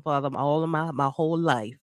mother and a father all of my whole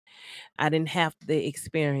life. I didn't have the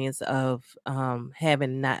experience of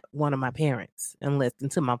having not one of my parents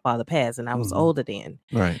until my father passed, and I was Hmm. older then,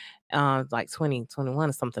 Right. like 20, 21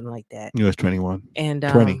 or something like that. You was 21. And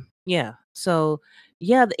 20. yeah, so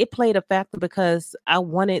yeah, it played a factor because I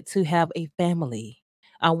wanted to have a family.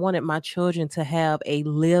 I wanted my children to have a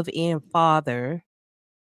live-in father.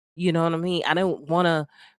 You know what I mean? I don't want to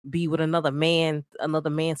be with another man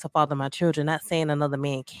to father my children. Not saying another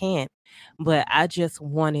man can't, but I just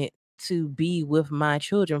wanted to be with my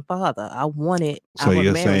children father. I wanted So our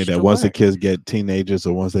you're saying marriage that to once the work. kids get teenagers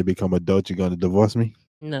or once they become adults, you're going to divorce me?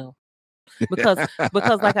 No. Because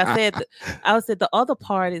like I said, I said the other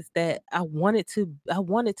part is that I wanted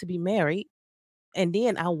to be married, and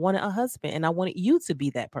then I wanted a husband, and I wanted you to be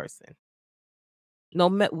that person. No,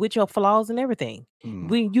 with your flaws and everything. Mm,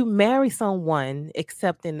 When you marry someone,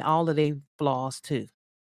 accepting all of their flaws too,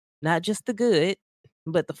 not just the good,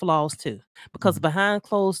 but the flaws too. Because mm, behind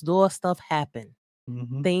closed doors, stuff happen,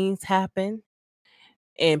 mhm, things happen,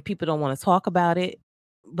 and people don't want to talk about it.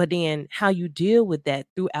 But then, how you deal with that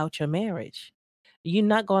throughout your marriage, you're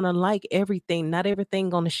not gonna like everything. Not everything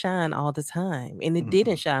gonna shine all the time, and it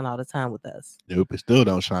didn't mhm. shine all the time with us. Nope, it still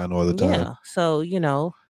don't shine all the time. Yeah, so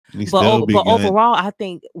You still be but going. overall, I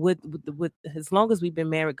think with as long as we've been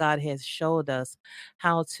married, God has showed us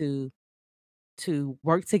how to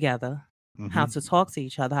work together, how Mhm, to talk to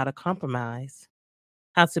each other, how to compromise,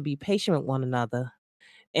 how to be patient with one another.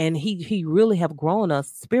 And he really have grown us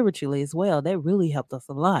spiritually as well. That really helped us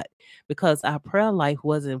a lot because our prayer life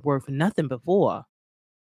wasn't worth nothing before.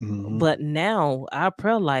 mhm. But now our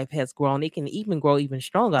prayer life has grown. It can even grow even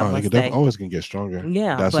stronger, I Oh, you must can definitely say. always can get stronger.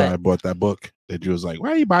 Yeah, That's why but I bought that book. That you was like,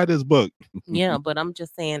 why you buy this book? yeah, but I'm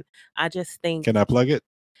just saying, I just think, Can I plug it?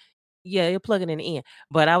 yeah, you're plugging it in.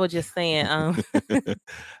 But I was just saying,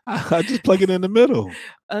 I just plug it in the middle.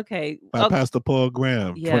 okay, By Pastor Paul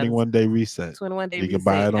Graham, yeah, 21-day reset. 21 Day You can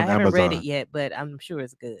buy Reset. it I on haven't read it Amazon. yet, but I'm sure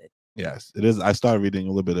it's good. Yes, it is. I started reading a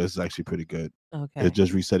little bit. It's actually pretty good. It's Okay.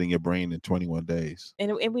 just resetting your brain in 21 days.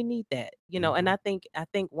 And we need that, and Mhm. I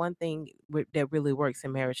think one thing that really works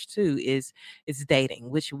in marriage too is dating,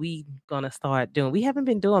 which we gonna start doing. We haven't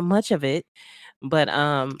been doing much of it, but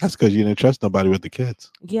That's because you didn't trust nobody with the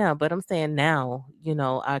kids. yeah, but I'm saying now,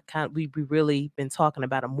 we really been talking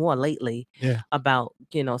about it more lately Yeah. about,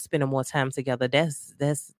 spending more time together. That's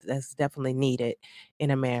definitely needed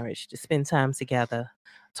in a marriage, to spend time together,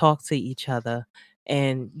 talk to each other,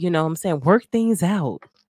 and I'm saying, work things out.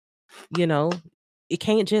 You know, it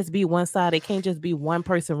can't just be one side. It can't just be one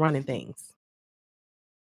person running things.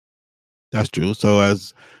 That's true. So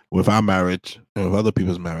as with our marriage and with other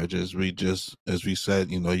people's marriages, we just, as we said,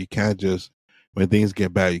 you can't just when things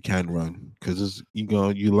get bad, you can't run because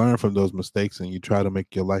you learn from those mistakes and you try to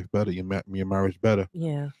make your life better, your marriage better,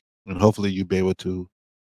 Yeah. and hopefully you'll be able to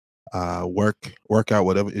work out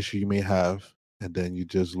whatever issue you may have, and then you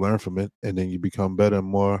just learn from it, and then you become better and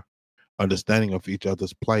more understanding of each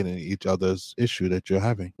other's plight and each other's issue that you're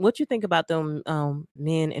having. What you think about them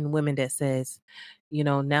men and women that says,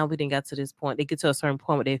 now we didn't got to this point. They get to a certain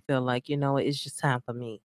point where they feel like, it's just time for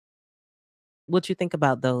me. What you think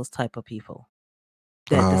about those type of people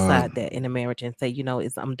that decide that in a marriage and say,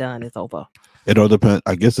 I'm done, it's over? It all depends.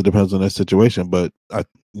 I guess it depends on that situation, but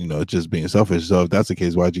just being selfish. So if that's the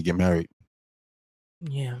case, why'd you get married?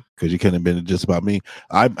 Yeah. Because you couldn't have been just about me.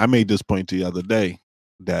 I made this point to you the other day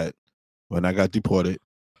that when I got deported,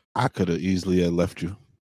 I could have easily have left you.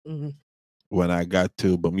 Mm-hmm. When I got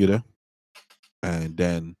to Bermuda, and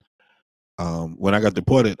then when I got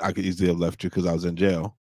deported, I could easily have left you because I was in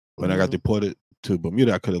jail. When I got deported to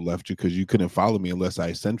Bermuda, I could have left you because you couldn't follow me unless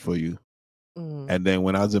I sent for you. And then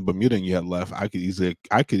when I was in Bermuda and you had left, I could easily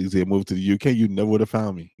have moved to the UK. You never would have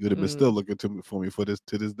found me. You would have been still looking for me to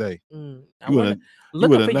this day. You would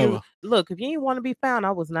have never. Look, if you didn't want to be found,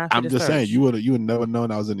 I was not. I'm just saying you would never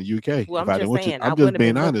known I was in the UK. Well, I'm just saying. I'm just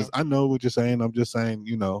being honest. I know what you're saying. I'm just saying.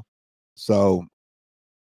 So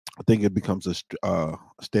I think it becomes a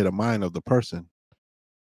state of mind of the person.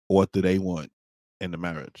 What do they want in the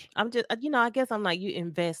marriage? I'm just, I guess I'm like, you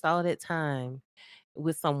invest all that time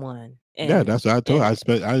with someone. And, that's what I told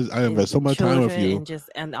you. I invest so much time with you,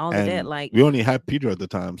 and all of that. Like, we only had Peter at the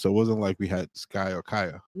time, so it wasn't like we had Sky or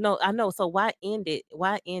Kaya. No, I know. So why end it?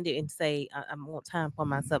 Why end it and say I want time for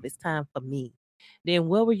myself? It's time for me. Then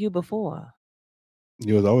where were you before?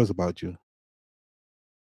 It was always about you.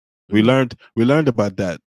 We learned about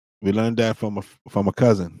that. We learned that from a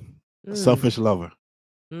cousin, a selfish lover.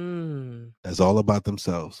 That's all about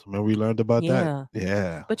themselves. Remember, we learned about that.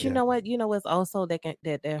 Yeah. But you know what? You know what's also that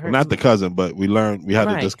hurts. Well, not the cousin, but we learned. We had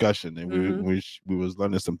a discussion, and we was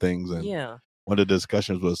learning some things. And one of the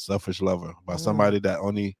discussions was selfish lover, by somebody that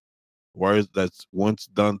only words that's once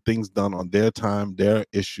done things done on their time. Their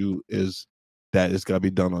issue is that it's got to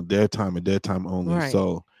be done on their time and their time only. Right.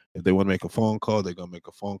 So if they want to make a phone call, they're gonna make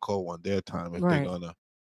a phone call on their time. If they're gonna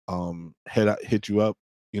hit you up,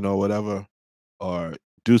 whatever, or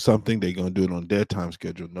do something, they're gonna do it on their time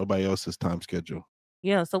schedule, nobody else's time schedule.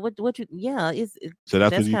 Yeah. So what you? Yeah. So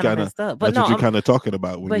that's what you kind of. That's what you're kind of talking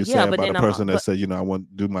about when you say about a person that said, I want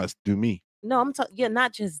to do me. No, I'm talking. Yeah,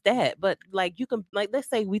 not just that, but like you can, like, let's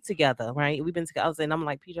say we together, right? We've been together, and I'm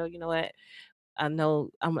like, Peter, you know what? I know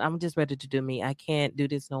I'm just ready to do me. I can't do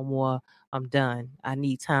this no more. I'm done. I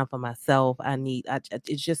need time for myself.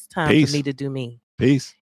 It's just time for me to do me.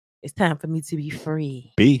 Peace. It's time for me to be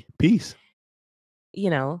free. Peace.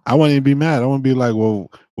 I want to be mad. I want to be like, well,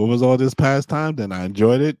 what was all this past time? Then I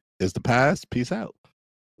enjoyed it. It's the past. Peace out.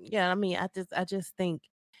 Yeah, I mean, I just think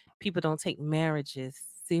people don't take marriages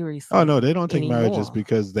seriously. Oh no, they don't take marriages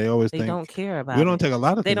because they always think they don't care about. We don't take a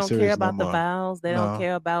lot of things seriously. They don't care about the vows. They don't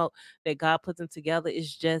care about that God puts them together.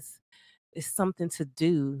 It's something to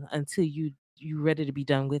do until you ready to be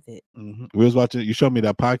done with it. We was watching. You showed me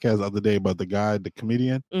that podcast the other day about the guy, the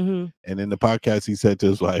comedian, and in the podcast he said to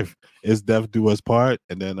his wife, "It's death do us part."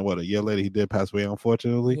 And then a year later he did pass away,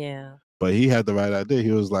 unfortunately. Yeah. But he had the right idea.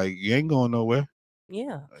 He was like, "You ain't going nowhere."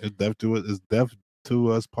 Yeah. It's death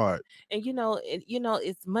to us part. And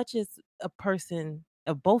as much as a person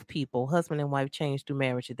of both people, husband and wife, change through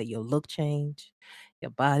marriage, that your look change,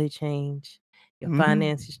 your body change, your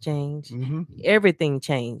finances change, everything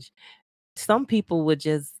change. Some people would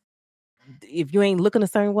just, if you ain't looking a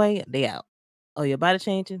certain way, they out. Oh, your body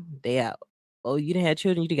changing, they out. Oh, you didn't have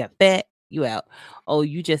children, you got fat, you out. Oh,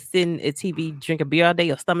 you just sitting at TV drinking beer all day,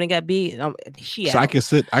 your stomach got big, she out. So I can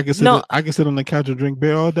sit on the couch and drink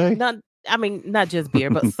beer all day. I mean, not just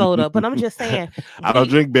beer, but soda. But I'm just saying, I don't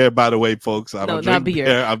drink beer, by the way, folks. I don't drink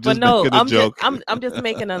beer. I'm just making a joke. I'm just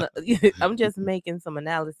making I'm just making some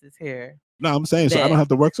analysis here. No, I'm saying, so I don't have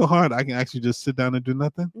to work so hard. I can actually just sit down and do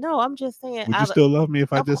nothing. No, I'm just saying. Would you still love me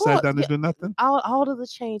if I just sat down and do nothing? All of the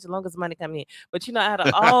change, as long as money coming in. But out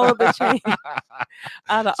of all of the change,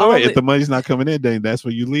 if the money's not coming in, then that's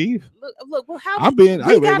where you leave. Look. Well, how? Wait.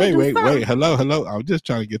 Hello. I'm just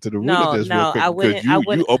trying to get to the root of this real quick.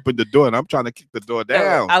 You opened the door, and I'm trying to kick the door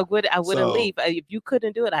down. I wouldn't leave if you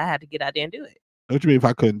couldn't do it. I had to get out there and do it. What do you mean if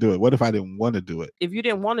I couldn't do it? What if I didn't want to do it? If you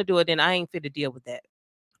didn't want to do it, then I ain't fit to deal with that.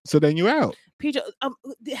 So then you out. PJ,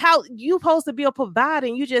 how you supposed to be a provider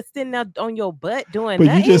and you just sitting there on your butt doing But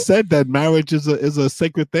nothing? you just said that marriage is a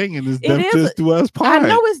sacred thing and it's It death is. to us part. I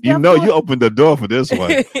know it's You death know to you us. opened the door for this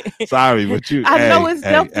one. Sorry, but you. I know hey, it's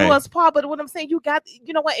hey, death to hey. us part, but what I'm saying, you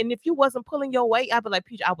know what? And if you wasn't pulling your weight, I'd be like,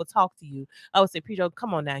 PJ, I would talk to you. I would say, PJ,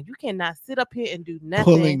 come on now, you cannot sit up here and do nothing.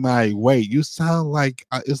 Pulling my weight. You sound like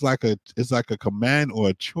it's like a command or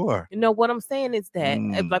a chore. You know what I'm saying is that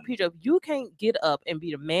like Mm. PJ, if you can't get up and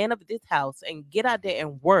be the man of this house and get out there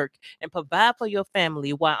and work and provide for your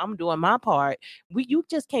family while I'm doing my part, you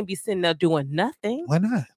just can't be sitting there doing nothing. Why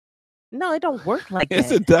not? No, it don't work like Yes,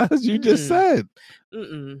 that. it does. You just said.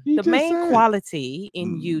 The just main said. quality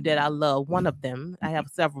in you that I love, one of them, I have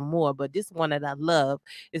several more, but this one that I love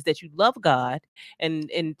is that you love God,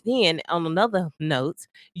 and then on another note,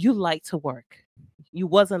 you like to work. You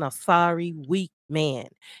wasn't a sorry, weak man.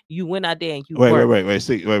 You went out there and you worked.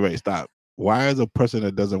 Wait, stop. Why is a person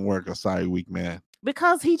that doesn't work a sorry, weak man?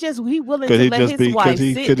 Because he willing to let his wife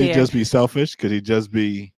sit there. Could he just be selfish? Could he just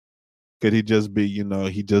be, he just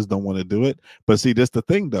don't want to do it? But see, that's the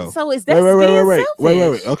thing though. So is that being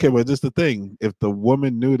selfish? Okay, but this the thing. If the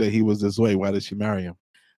woman knew that he was this way, why did she marry him?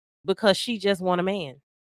 Because she just want a man.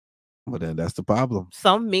 Well, then that's the problem.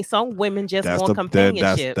 Some women just want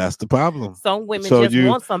companionship. That's the problem. Some women just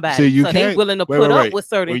want somebody. So they're willing to put up with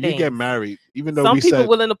certain things. When you get married, even though some we people said,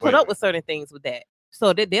 willing to put up with certain things with that.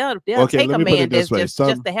 So they'll take a man that's just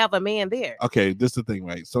to have a man there. Okay, this is the thing,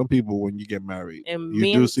 right? Some people, when you get married, and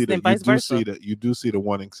you do see the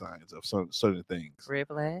warning signs of certain things. Red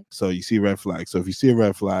flag. So you see red flags. So if you see a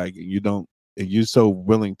red flag and you're so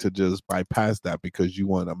willing to just bypass that because you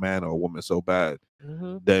want a man or a woman so bad,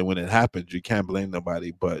 then when it happens, you can't blame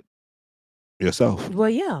nobody but yourself.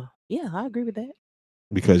 Well, yeah, I agree with that.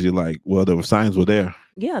 Because you're like, well, the signs were there.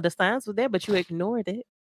 Yeah, the signs were there, but you ignored it.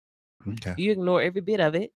 Okay. You ignore every bit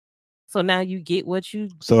of it. So now you get what you.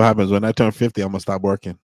 So what happens when I turn 50? I'm gonna stop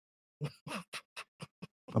working.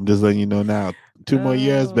 I'm just letting you know now. 2 more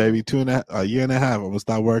years, baby. A year and a half. I'm gonna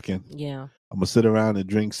stop working. Yeah. I'm gonna sit around and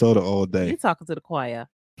drink soda all day. You talking to the choir?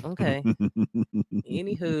 Okay.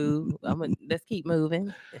 Anywho, let's keep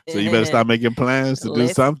moving. So you better start making plans to do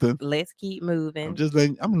something. Let's keep moving.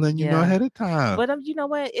 I'm letting you know ahead of time. But you know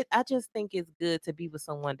what? I just think it's good to be with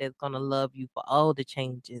someone that's gonna love you for all the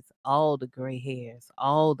changes, all the gray hairs,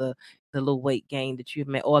 all the little weight gain that you've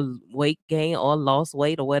made, or weight gain, or lost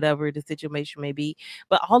weight, or whatever the situation may be.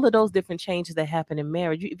 But all of those different changes that happen in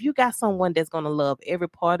marriage, if you got someone that's gonna love every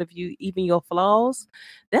part of you, even your flaws,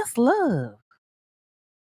 that's love.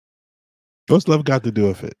 What's love got to do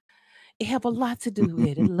with it? It have a lot to do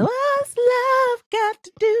with it. What's love got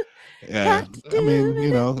to do? Yeah, I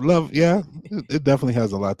mean, love. Yeah, it definitely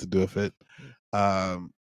has a lot to do with it. I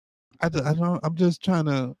don't. I'm just trying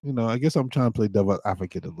to, I guess I'm trying to play devil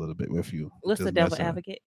advocate a little bit with you. What's the devil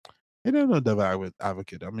advocate? It ain't no devil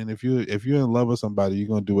advocate. I mean, if you're in love with somebody, you're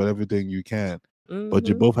gonna do everything you can. But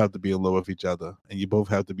you both have to be in love with each other, and you both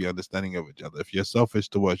have to be understanding of each other. If you're selfish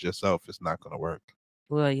towards yourself, it's not gonna work.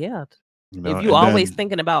 Well, yeah. If you always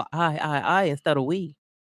thinking about I instead of we,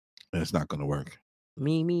 it's not gonna work.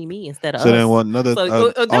 Me instead of us. So then another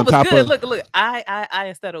that was good. Look, I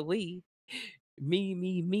instead of we,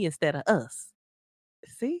 me instead of us.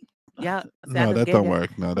 See? Yeah. No, that don't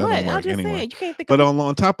work. No, that don't work I'm just anyway. saying, you can't think but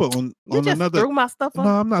on top of on another threw my stuff up.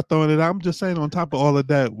 No, I'm not throwing it out. I'm just saying on top of all of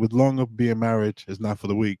that, with longer being married is not for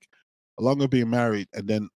the weak. Longer being married and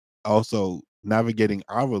then also navigating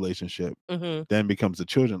our relationship then becomes the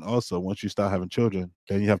children. Also, once you start having children,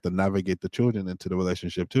 then you have to navigate the children into the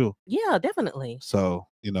relationship too. Yeah, definitely. So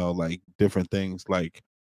like different things, like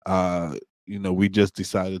we just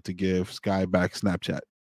decided to give Sky back Snapchat.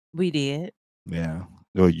 We did. Yeah.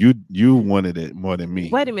 No, you wanted it more than me.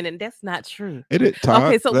 Wait a minute, that's not true. It is.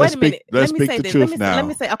 Okay, so wait a minute. Let's speak the truth now. Let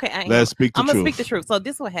me say. Okay, let's speak the truth. I'm gonna speak the truth. So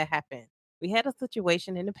this is what had happened. We had a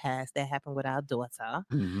situation in the past that happened with our daughter,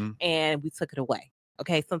 and we took it away.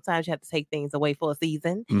 Okay, sometimes you have to take things away for a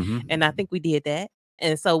season, and I think we did that.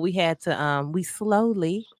 And so we had to. We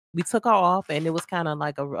took her off, and it was kind of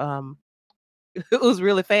like a it was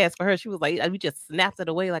really fast for her. She was like, we just snapped it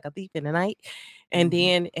away like a thief in the night. And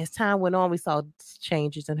then as time went on, we saw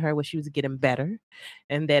changes in her where she was getting better.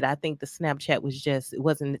 And that I think the Snapchat it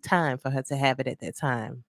wasn't the time for her to have it at that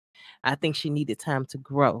time. I think she needed time to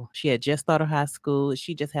grow. She had just started high school.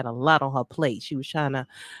 She just had a lot on her plate. She was trying to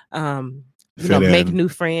make new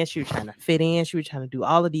friends. She was trying to fit in. She was trying to do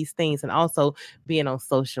all of these things. And also being on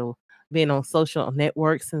social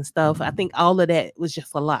networks and stuff. I think all of that was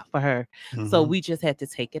just a lot for her. So we just had to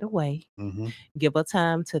take it away, give her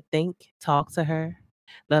time to think, talk to her,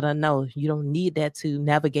 let her know you don't need that to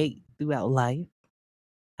navigate throughout life.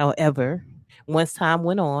 However, once time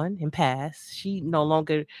went on and passed, she no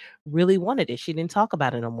longer really wanted it. She didn't talk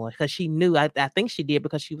about it no more because she knew. I think she did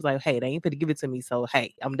because she was like, "Hey, they ain't gonna give it to me, so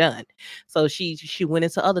hey, I'm done." So she went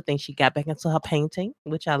into other things. She got back into her painting,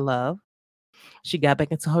 which I love. She got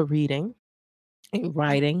back into her reading and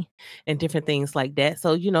writing and different things like that.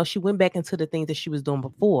 So she went back into the things that she was doing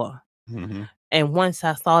before. Mm-hmm. And once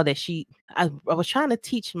I saw that I was trying to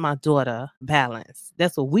teach my daughter balance.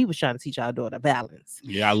 That's what we was trying to teach our daughter, balance.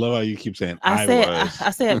 Yeah, I love how you keep saying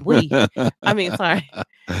I said we. I mean, sorry.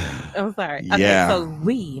 I'm sorry. Yeah. Okay, so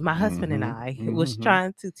we, my husband and I, was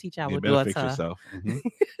trying to teach our You better daughter, fix yourself. Mm-hmm.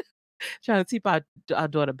 trying to teach our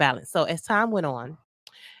daughter balance. So as time went on,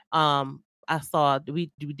 I saw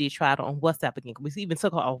we did try it on WhatsApp again. We even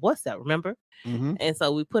took her on WhatsApp, remember? Mm-hmm. And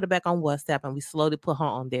so we put her back on WhatsApp, and we slowly put her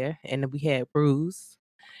on there. And then we had Bruce.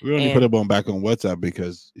 We only put her back on WhatsApp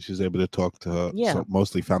because she's able to talk to her, so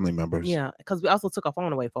mostly family members. Yeah, because we also took our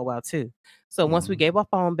phone away for a while too. So once we gave our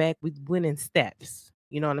phone back, we went in steps.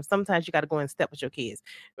 And sometimes you got to go in step with your kids.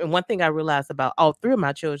 And one thing I realized about all three of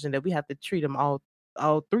my children that we have to treat them all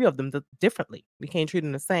three of them differently. We can't treat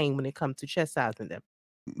them the same when it comes to chastising them.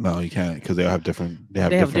 No, you can't because they have different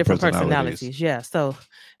personalities. Yeah. So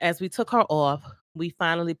as we took her off, we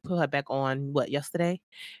finally put her back on yesterday,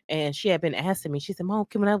 and she had been asking me. She said, "Mom,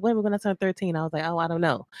 when are we going to turn 13?" I was like, "Oh, I don't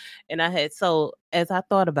know." And as I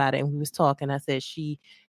thought about it, and we was talking, I said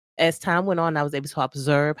as time went on, I was able to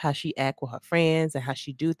observe how she act with her friends and how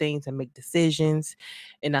she do things and make decisions.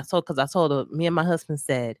 And I told her, me and my husband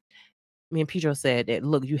said, me and Pedro said that,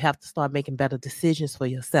 look, you have to start making better decisions for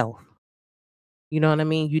yourself. You know what I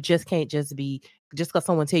mean? You just can't just because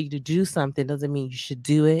someone tell you to do something doesn't mean you should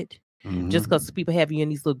do it. Mm-hmm. Just because people have you in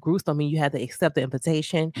these little groups don't mean you have to accept the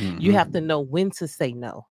invitation. Mm-hmm. You have to know when to say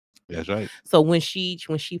no. That's right. So when she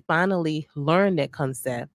finally learned that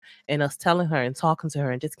concept, and us telling her and talking to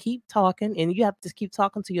her and just keep talking, and you have to keep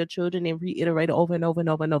talking to your children and reiterate it over and over and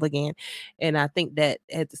over and over again. And I think that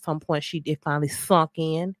at some point it finally sunk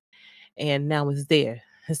in, and now it's there.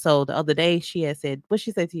 And so the other day she had said, what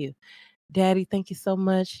she said to you? Daddy, thank you so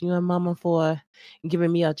much, you and Mama, for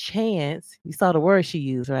giving me a chance. You saw the word she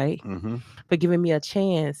used, right? Mm-hmm. For giving me a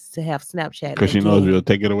chance to have Snapchat. Because she knows we'll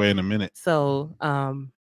take it away in a minute. So,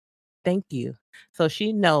 thank you. So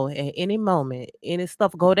she know at any moment, any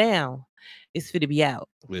stuff go down, it's fit to be out.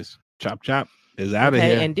 It's chop is out of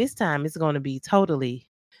here. And this time it's going to be totally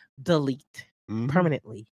delete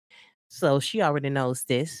permanently. So she already knows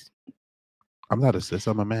this. I'm not a sis.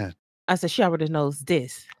 I'm a man. I said she already knows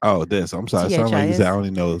this. Oh, this. I'm sorry. It sounds like you said I only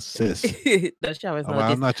know sis. No, she always knows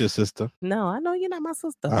I'm not your sister. No, I know you're not my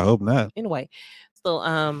sister. I hope not. Anyway, so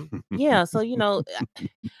yeah. So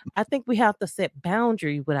I think we have to set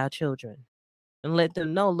boundaries with our children and let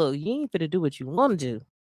them know, look, you ain't fit to do what you want to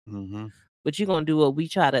do, but you're gonna do what we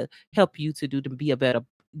try to help you to do to be a better,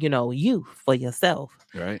 you for yourself,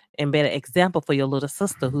 right? And better example for your little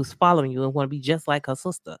sister who's following you and want to be just like her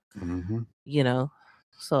sister.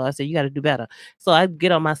 So I said, you got to do better. So I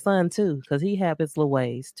get on my son too, because he have his little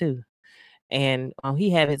ways too. And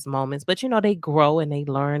he have his moments, but they grow and they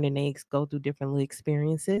learn and they go through different little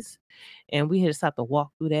experiences. And we just have to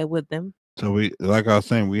walk through that with them. So like I was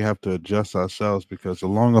saying, we have to adjust ourselves because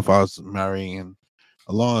along with us marrying and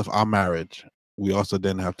along with our marriage, we also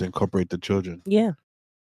then have to incorporate the children. Yeah.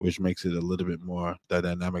 Which makes it a little bit more, that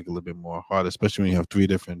dynamic a little bit more hard, especially when you have 3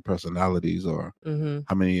 different personalities or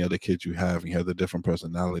how many other kids you have. You have the different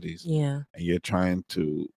personalities. Yeah. And you're trying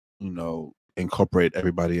to, incorporate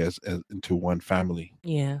everybody as into one family.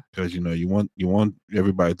 Yeah. Because, you want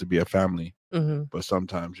everybody to be a family. But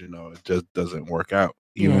sometimes, it just doesn't work out.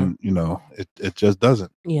 Even, it just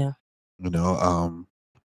doesn't. Yeah.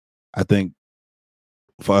 I think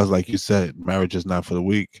for us, like you said, marriage is not for the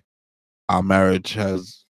weak. Our marriage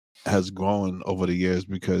has grown over the years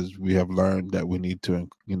because we have learned that we need to,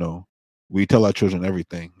 we tell our children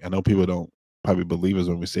everything. I know people don't probably believe us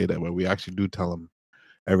when we say that, but we actually do tell them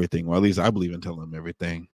everything. Well, at least I believe in telling them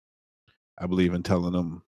everything. I believe in telling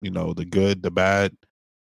them, the good, the bad,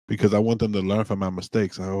 because I want them to learn from my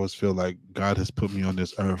mistakes. I always feel like God has put me on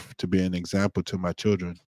this earth to be an example to my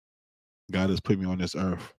children. God has put me on this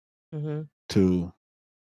earth to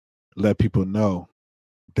let people know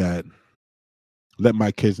that, let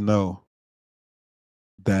my kids know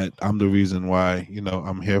that I'm the reason why,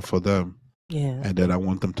 I'm here for them. Yeah. And that I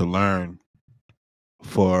want them to learn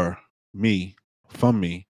from me,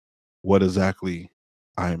 what exactly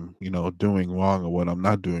I'm, doing wrong or what I'm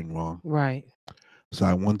not doing wrong. Right. So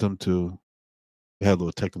I want them to, we had a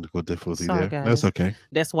little technical difficulty there. Guys. That's okay.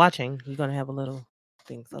 That's watching. You're going to have a little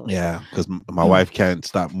thing. So yeah, because my wife can't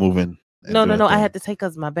stop moving and No, doing I things. had to take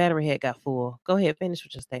because my battery had got full. Go ahead, finish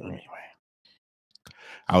with your statement. Anyway,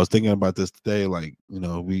 I was thinking about this today. Like,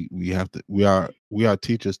 we have to we are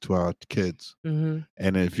teachers to our kids, Mm-hmm.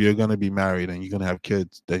 and if you're gonna be married and you're gonna have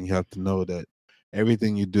kids, then you have to know that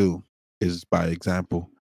everything you do is by example.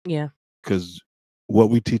 Yeah. Because what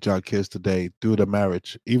we teach our kids today through the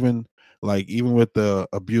marriage, even with the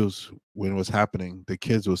abuse when it was happening, the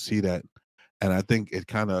kids will see that, and I think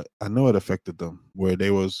I know it affected them where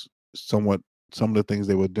they was somewhat some of the things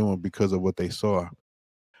they were doing because of what they saw.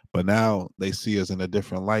 But now they see us in a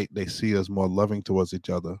different light. They see us more loving towards each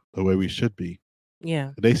other, the way we should be.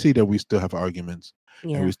 Yeah. They see that we still have arguments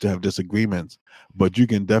and Yeah. we still have disagreements, but you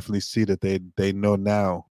can definitely see that they know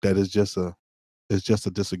now that it's just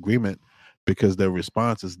a disagreement because their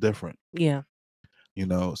response is different. Yeah.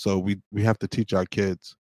 So we have to teach our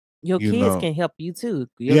kids. Your You kids know, can help you too.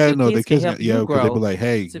 yeah, Your no, the kids can kids, help yeah, you because they be grow like, to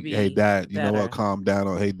hey, be dad, you know what, better. calm down,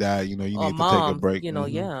 or hey, dad, you Or need to take a moms, break.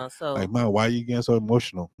 yeah. Like, So mom, why are you getting so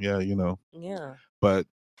emotional? Yeah, yeah. but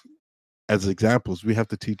as examples, we have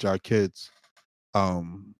to teach our kids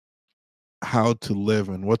um how to live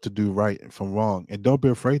and what to do right from wrong, and don't be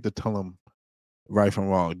afraid to tell them right from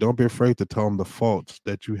wrong. Don't be afraid to tell them the faults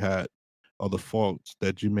that you had or the faults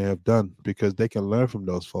that you may have done, because they can learn from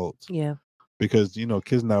those faults. Yeah. Because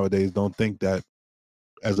kids nowadays don't think that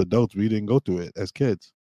as adults we didn't go through it as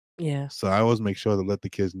kids. Yeah. So I always make sure to let the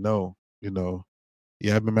kids know,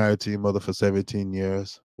 yeah, I've been married to your mother for 17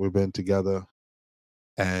 years. We've been together,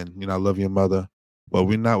 and I love your mother, but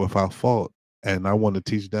we're not without fault. And I want to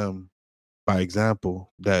teach them by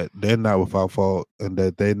example that they're not without fault and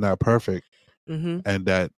that they're not perfect, Mm-hmm. and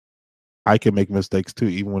that I can make mistakes too,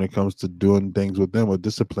 even when it comes to doing things with them or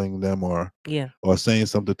disciplining them or Yeah. saying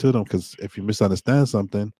something to them. Because if you misunderstand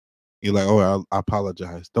something, you're like, oh, I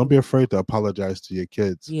apologize. Don't be afraid to apologize to your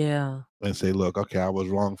kids Yeah. and say, look, okay, I was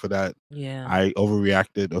wrong for that. Yeah. I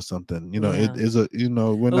overreacted or something. It Yeah. is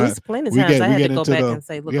we're Well, not it's plenty of we times I we had to get go into back the and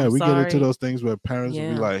say, "Look, I'm we get into sorry." those things where parents will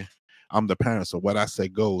be Yeah. like, I'm the parent, so what I say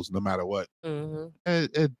goes no matter what.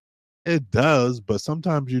 Mm-hmm. It does, but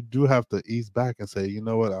sometimes you do have to ease back and say, you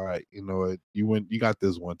know what, all right, you know what, you got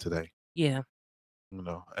this one today. Yeah.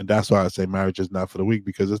 And that's why I say marriage is not for the weak,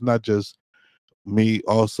 because it's not just me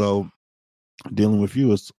also dealing with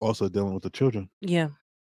you, it's also dealing with the children. Yeah.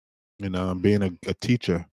 And being a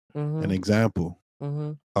teacher, an Mm-hmm. example,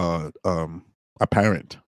 Mm-hmm. a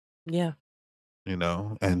parent, Yeah.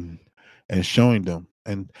 and showing them.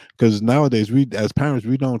 And because nowadays we as parents,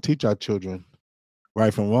 we don't teach our children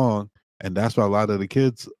right from wrong, and that's why a lot of the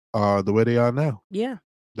kids are the way they are now. Yeah.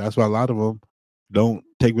 That's why a lot of them don't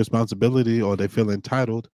take responsibility, or they feel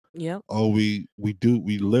entitled. Yeah. Or we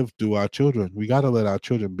live through our children. We got to let our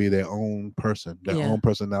children be their own person, their Yeah. own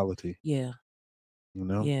personality. Yeah.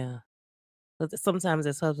 Yeah. Yeah. But sometimes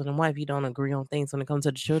as husband and wife, you don't agree on things when it comes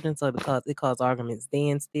to the children, so it causes arguments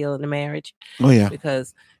then still in the marriage. Oh yeah.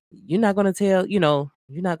 Because you're not gonna tell, you're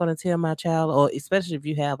not gonna tell my child, or especially if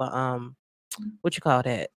you have a what you call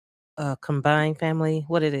that, combined family.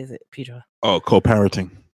 What is it, Peter? Oh,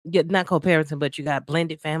 co-parenting. Yeah, not co-parenting, but you got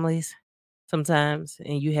blended families sometimes,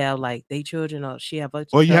 and you have like they children, or she have a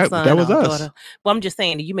Well, yeah, son that was or us. daughter. Well, I'm just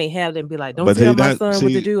saying that you may have them be like, don't But tell they my that son what to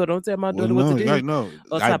see, do, or don't tell my well, daughter what to no, do. right, no.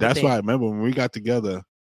 Or type of That's thing. why I remember when we got together,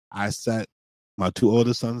 I sat my two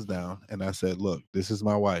oldest sons down and I said, "Look, this is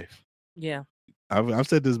my wife. Yeah. I've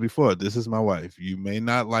said this before. This is my wife. You may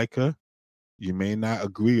not like her, you may not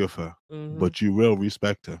agree with her, Mm-hmm. but you will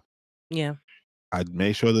respect her." Yeah. I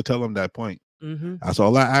made sure to tell them that point. Mm-hmm. That's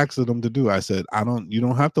all I asked them to do. I said, you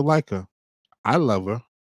don't have to like her. I love her.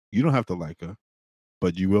 You don't have to like her,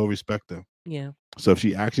 but you will respect her. Yeah. So if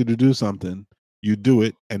she asks you to do something, you do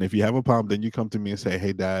it. And if you have a problem, then you come to me and say,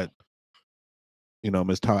 hey, Dad,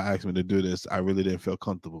 Miss Tower asked me to do this. I really didn't feel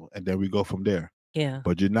comfortable. And then we go from there. Yeah.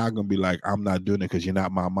 But you're not going to be like, I'm not doing it because you're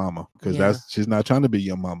not my mama. Because Yeah. she's not trying to be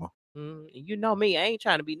your mama. You know me, I ain't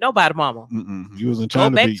trying to be nobody mama. You wasn't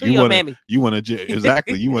trying Go to back be. to your mammy. You wanted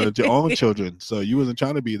exactly. You wanted your own children, so you wasn't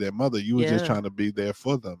trying to be their mother. You was just Yeah. trying to be there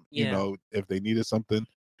for them. Yeah. If they needed something.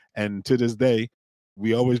 And to this day,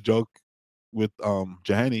 we always joke with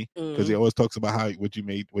Jahani, because he always talks about what you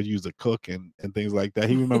used to cook and things like that.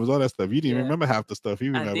 He remembers all that stuff. You didn't Yeah. remember half the stuff. He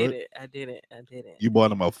remembered. I did it. You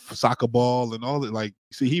bought him a soccer ball and all that. Like,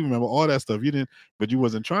 see, he remember all that stuff. You didn't, but you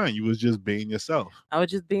wasn't trying. You was just being yourself. I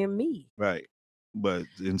was just being me. Right. But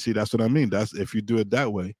and see, that's what I mean. That's if you do it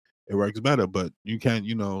that way, it works better. But you can't,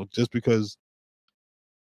 just because.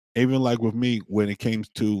 Even like with me, when it came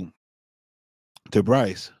to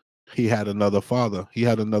Bryce, he had another father. He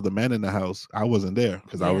had another man in the house. I wasn't there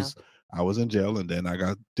because I was in jail, and then I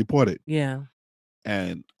got deported. Yeah.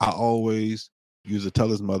 And I always he used to tell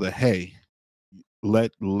his mother, "Hey,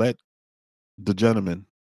 let the gentleman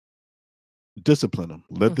discipline him.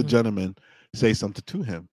 Let the gentleman say something to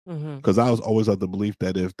him." Because I was always of the belief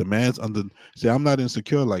that if the man's under, see, I'm not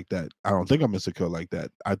insecure like that. I don't think I'm insecure like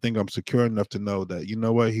that. I think I'm secure enough to know that, you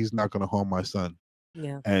know what, he's not going to harm my son.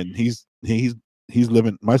 Yeah. And he's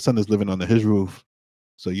living. My son is living under his roof,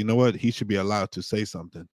 so you know what, he should be allowed to say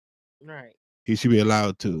something. Right. He should be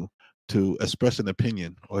allowed to express an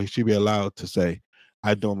opinion, or he should be allowed to say,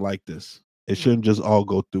 "I don't like this." It shouldn't just all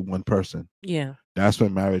go through one person. Yeah. That's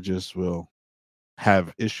when marriages will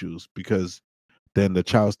have issues, because then the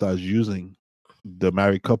child starts using the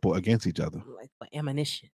married couple against each other. Like for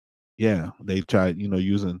ammunition. Yeah, they tried,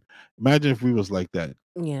 using. Imagine if we was like that,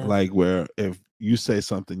 Yeah. like where if you say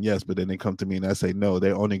something yes, but then they come to me and I say no,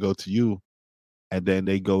 they only go to you, and then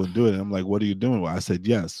they go and do it. And I'm like, "What are you doing?" Well, I said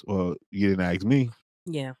yes. Well, you didn't ask me.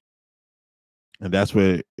 Yeah. And that's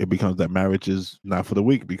where it becomes that marriage is not for the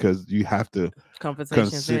weak, because you have to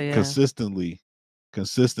Conversations.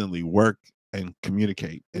 consistently work and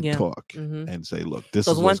communicate and talk and say, "Look, this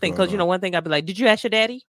is one what's thing, going because on." one thing I'd be like, "Did you ask your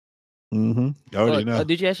daddy?" I already know.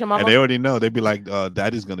 Did you ask your And mama? they already know. They'd be like,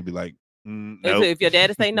 "Daddy's gonna be like, no." If your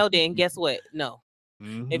daddy say no, then guess what? No.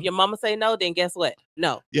 If your mama say no, then guess what?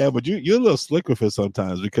 No. Yeah, but you're a little slick with it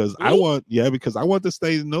sometimes, because I want to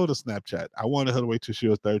stay no to Snapchat. I wanted her to wait till she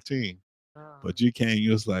was 13. But you can't.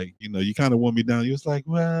 You was like, you kind of wore me down. You was like,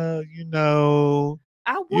 well,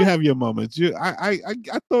 you have your moments. I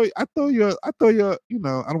throw you, I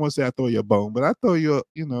don't want to say I throw you a bone, but I throw you,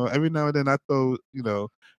 every now and then I throw,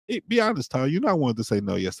 be honest, Tyler. I wanted to say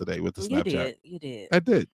no yesterday with the Snapchat. You did. I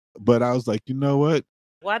did, but I was like, you know what?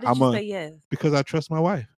 Why did you say yes? Because I trust my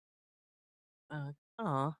wife.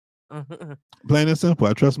 Oh. Plain and simple.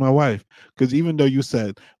 I trust my wife. Because even though you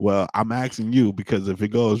said, well, I'm asking you because if it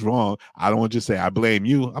goes wrong, I don't want you to say I blame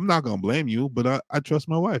you. I'm not gonna blame you, but I trust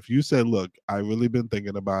my wife. You said, look, I really been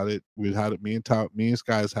thinking about it. We had it, me and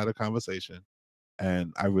Sky's had a conversation,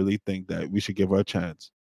 and I really think that we should give her a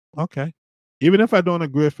chance. Okay. Even if I don't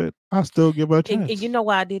agree with it, I'll still give her a chance. And you know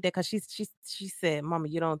why I did that? Because she said, "Mama,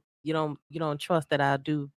 you don't trust that I'll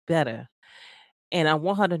do better." And I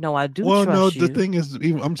want her to know I do trust you. Well, no, the thing is,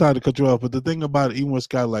 I'm sorry to cut you off, but the thing about it, even with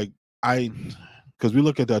Sky, like because we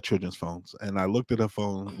look at our children's phones, and I looked at her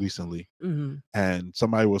phone recently, and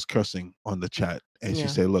somebody was cursing on the chat, and she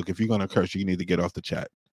said, "Look, if you're gonna curse, you need to get off the chat."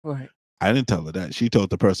 Right. I didn't tell her that. She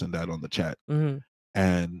told the person that on the chat,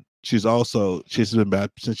 and since she's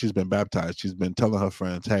been baptized, she's been telling her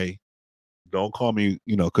friends, "Hey, don't call me,"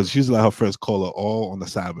 because she's let her friends call her all on the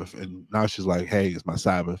Sabbath, and now she's like, "Hey, it's my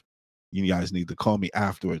Sabbath. You guys need to call me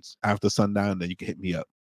afterwards, after sundown, then you can hit me up."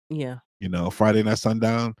 Yeah. Friday night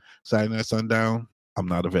sundown, Saturday night sundown, I'm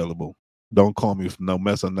not available. Don't call me with no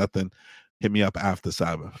mess or nothing. Hit me up after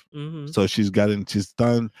Sabbath. So she's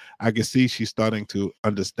done. I can see she's starting to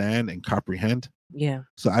understand and comprehend. Yeah.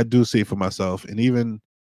 So I do see it for myself. And even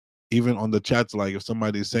on the chats, like if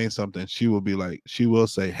somebody's saying something, she will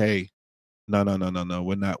say, "Hey, no,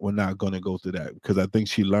 we're not going to go through that," because I think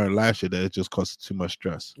she learned last year that it just causes too much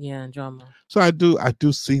stress. Yeah, and drama. So I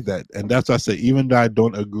do see that, and that's why I say, even though I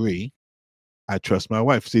don't agree, I trust my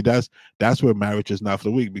wife. See, that's where marriage is not for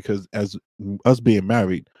the weak, because as us being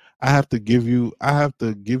married, I have to give you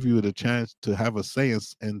the chance to have a say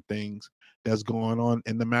in things that's going on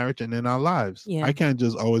in the marriage and in our lives. Yeah. I can't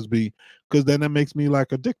just always be, because then it makes me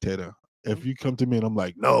like a dictator. If you come to me and I'm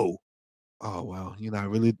like, no, oh well, I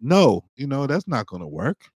really no, that's not gonna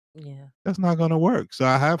work. Yeah. That's not gonna work. So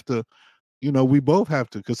I have to, we both have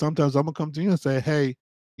to, because sometimes I'm gonna come to you and say, "Hey,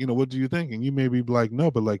 what do you think?" And you may be like, "No,"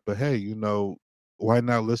 but hey, why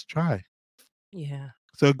not? Let's try. Yeah.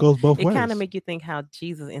 So it goes both It ways. kind of make you think how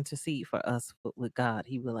Jesus intercede for us with God.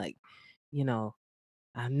 He was like,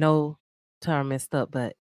 I know Tara messed up,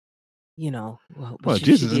 but well,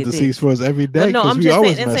 Jesus intercedes for us every day, no, because we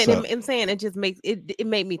always mess up. I'm saying it just makes it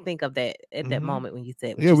made me think of that at that moment when you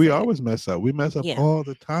said what yeah, you we said. always mess up. We mess up all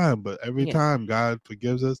the time, but every time God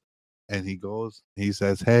forgives us, and he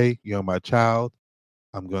says, "Hey, you're my child.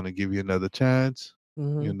 I'm gonna give you another chance.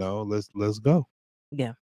 Let's go."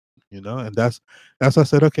 Yeah. And that's why I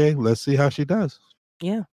said, okay, let's see how she does.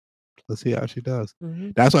 Yeah. Let's see how she does.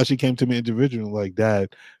 That's why she came to me individually, like,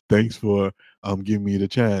 "Dad, thanks for giving me the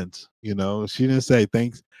chance." She didn't say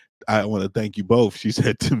thanks. I want to thank you both. She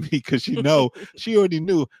said to me, because she already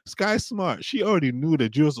knew. Sky's smart. She already knew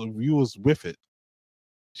that you was with it.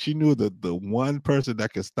 She knew that the one person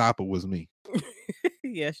that could stop it was me.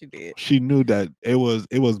 Yeah, she did. She knew that it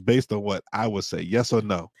was based on what I would say, yes or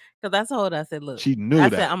no. Because I told her, I said, "Look," she knew I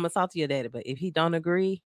that. said, "I'm gonna talk to your daddy, but if he don't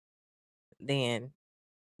agree, then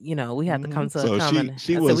we have to come to a So common.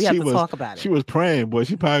 she I said we have to was talk about she it. was praying, boy.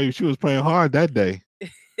 She was praying hard that day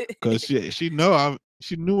because she knew I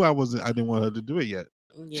didn't want her to do it yet.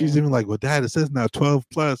 She's Yeah. even like, well, Dad, it says now 12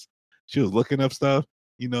 plus. She was looking up stuff,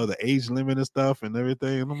 the age limit and stuff and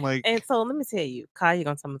everything, and I'm like, And so let me tell you, Kaya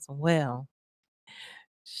gonna tell me some. Well,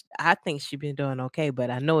 I think she been doing okay,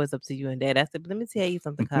 but I know it's up to you and Dad. I said, but let me tell you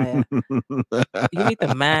something, Kaya. You need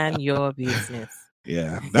to mind your business.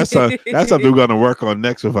 Yeah, that's something we're gonna work on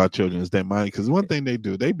next with our children is their mind. Because one thing they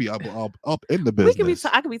do, they be up in the business.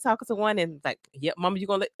 I could be talking to one and like, yeah, Mama, you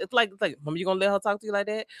gonna let it's like Mama, you gonna let her talk to you like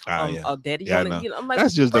that? Yeah. Oh, Daddy, Yeah, I'm like,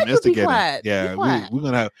 that's just them instigating. Quiet. Yeah, we're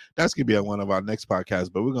gonna have that's gonna be on one of our next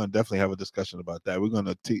podcasts, but we're gonna definitely have a discussion about that. We're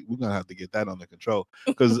gonna have to get that under control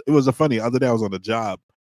because it was a funny other day. I was on the job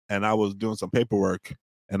and I was doing some paperwork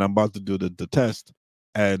and I'm about to do the test,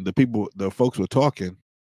 and the folks were talking,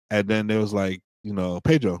 and then there was like,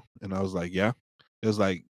 Pedro, and I was like, yeah. It was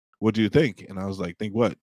like, what do you think? And I was like, think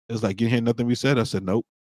what? It was like, you hear nothing we said? I said, nope.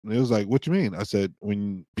 And it was like, what you mean? I said,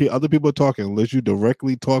 when other people are talking, unless you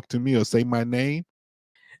directly talk to me or say my name,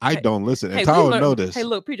 I don't listen. And Tyler know this. Hey,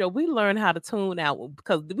 look, Pedro, we learn how to tune out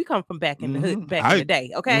because we come from back in the hood, back in the day.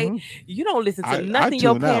 Okay, you don't listen to nothing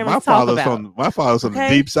your parents talk about. My father's from the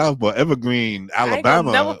deep south, but Evergreen, Alabama.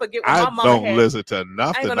 I never forget when my mama don't listen to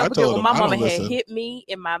nothing. I told when my mama had hit me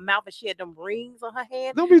in my mouth and she had them rings on her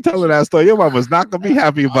hand. Don't be telling that story. Your mama's not gonna be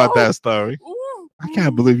happy about that story. I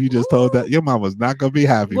can't believe you just told that. Your mama's not gonna be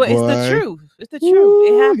happy. But it's the truth. It's the truth.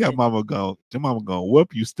 It happened. Your mama gonna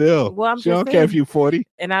whoop you still. Well, she don't care if you 40.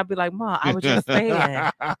 And I'd be like, Mom, I was just saying.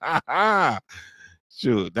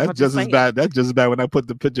 Shoot, that's just as bad. That's just as bad when I put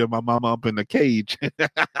the picture of my mama up in the cage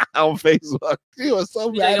on Facebook. She was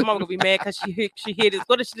so mad. Your mama gonna be mad because she hit this.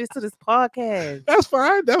 What did she listen to this podcast? That's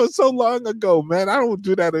fine. That was so long ago, man. I don't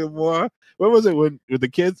do that anymore. When was it when with the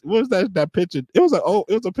kids? What was that picture? It was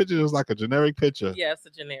a picture that was like a generic picture. Yeah, it's a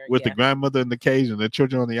generic. With the grandmother in the cage and the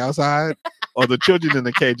children on the outside, or the children in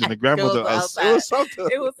the cage and the grandmother outside. It was something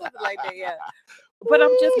like that, yeah. But I'm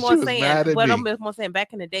just more saying. But I'm just more saying.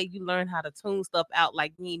 Back in the day, you learned how to tune stuff out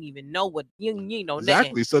like you didn't even know what you know. Exactly.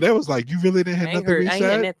 Nothing. So they was like, you really didn't hear nothing we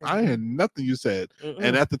said. I heard nothing you said.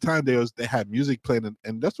 And at the time, they had music playing,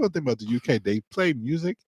 and that's one thing about the UK. They play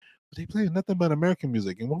music, but they played nothing but American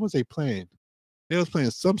music. And what was they playing? They was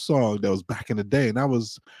playing some song that was back in the day, and I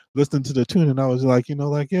was listening to the tune, and I was like,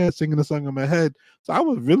 singing the song in my head. So I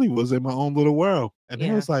was in my own little world, and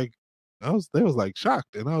they was like, they was like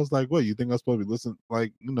shocked, and I was like, what, you think I'm supposed to be listening?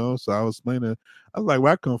 Like, so I was explaining. I was like,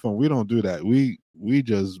 where I come from, we don't do that. We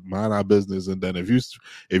just mind our business, and then if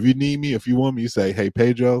you need me, if you want me, you say, hey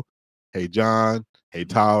Pedro, hey John, hey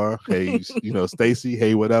Tower, hey Stacy,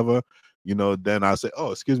 hey whatever, then I say,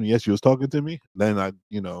 oh, excuse me, yes, you was talking to me. Then I,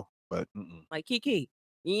 but like Kiki,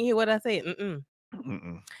 you didn't hear what I said?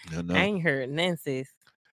 No. I ain't heard Nancy's.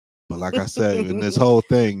 But like I said, in this whole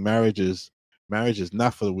thing, marriage is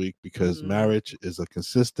not for the weak, because marriage is a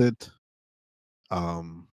consistent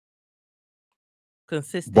ball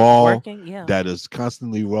working, that is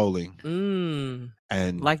constantly rolling.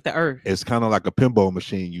 And like the earth. It's kind of like a pinball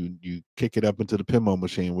machine. You kick it up into the pinball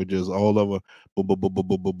machine, which is all over, boom, boom, boom, boom,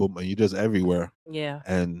 boom, boom, boom, and you're just everywhere. Yeah.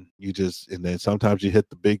 And then sometimes you hit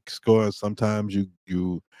the big score, sometimes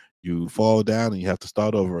you fall down and you have to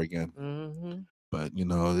start over again. But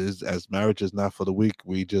as marriage is not for the weak,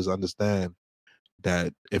 we just understand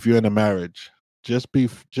that if you're in a marriage, just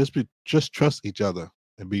trust each other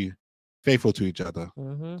and be faithful to each other.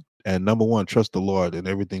 And number one, trust the Lord in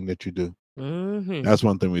everything that you do. That's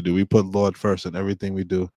one thing we do. We put Lord first in everything we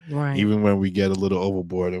do. Right. Even when we get a little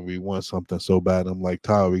overboard and we want something so bad, I'm like,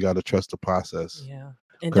 Tyler, we got to trust the process. Yeah.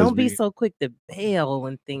 And don't be so quick to bail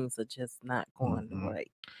when things are just not going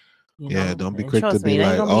right. Don't be quick to be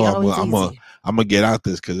like, I'm gonna get out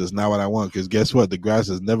this because it's not what I want. Because guess what? The grass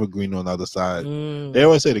is never green on the other side. They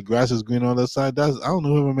always say the grass is green on the other side. I don't know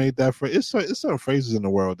whoever made that phrase. It's certain phrases in the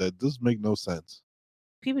world that just make no sense.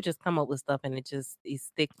 People just come up with stuff and it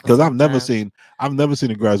sticks. Because I've never seen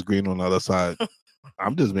the grass green on the other side.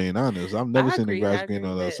 I'm just being honest. I've never seen the grass green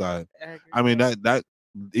on the other side. I mean that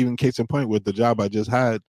even case in point with the job I just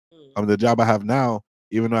had, the job I have now,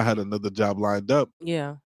 even though I had another job lined up.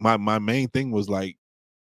 Yeah. My main thing was like,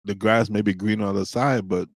 the grass may be green on the other side,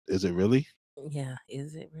 but is it really? Yeah,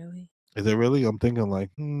 is it really? Is it really? I'm thinking like,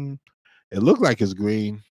 it looked like it's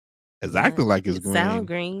green. It's acting like it's green. Sound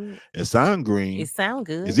green. It sound green. It sound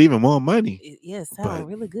good. It's even more money. It sound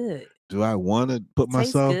really good. Do I want to put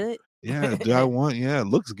myself? Tastes good. Yeah. Do I want? Yeah. It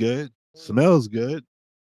looks good. Smells good.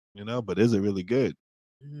 But is it really good?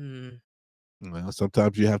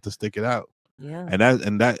 Sometimes you have to stick it out. Yeah. And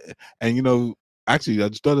actually, I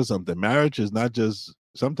just thought of something. Marriage is not just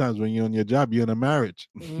sometimes when you're in your job, you're in a marriage.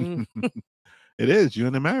 Mm, It is. You're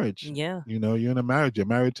in a marriage. yeah. You're in a marriage. You're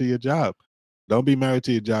married to your job. Don't be married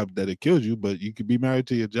to your job that it kills you, but you could be married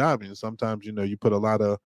to your job. And sometimes, you put a lot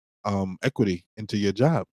of equity into your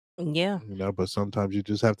job, Yeah. but sometimes you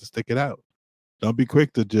just have to stick it out. Don't be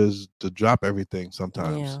quick to just to drop everything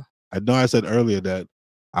sometimes. Yeah. I know I said earlier that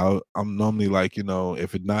I'm normally like,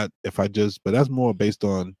 but that's more based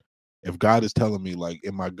on if God is telling me like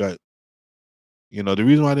in my gut, the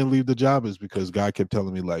reason why I didn't leave the job is because God kept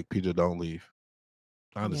telling me like, Peter, don't leave.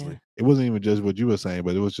 Yeah. Honestly, it wasn't even just what you were saying,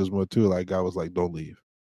 but it was just more too. Like God was like, "Don't leave,"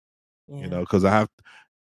 Yeah. because I have,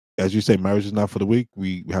 as you say, marriage is not for the weak.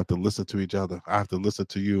 We have to listen to each other. I have to listen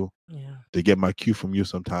to you Yeah. to get my cue from you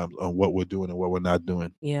sometimes on what we're doing and what we're not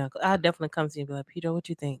doing. Yeah. I definitely come to you and be like, Peter, what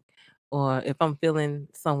you think? Or if I'm feeling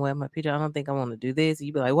somewhere, I'm like, Peter, I don't think I want to do this.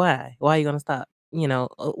 You be like, why? Why are you gonna stop?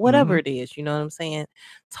 Whatever Hmm. it is, you know what I'm saying?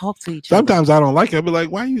 Talk to each other. Sometimes I don't like it. I'll be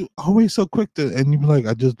like, "Why are you always so quick to?" And you be like,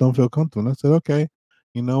 "I just don't feel comfortable." And I said, "Okay,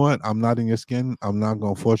 you know what? I'm not in your skin. I'm not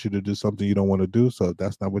gonna force you to do something you don't want to do. So if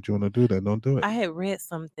that's not what you want to do, then don't do it." I had read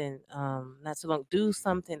something not too long. Do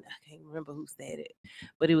something. I can't remember who said it,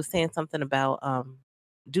 but it was saying something about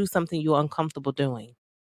do something you're uncomfortable doing.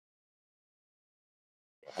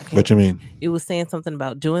 I can't. What you mean? It was saying something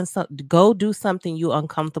about doing something. Go do something you're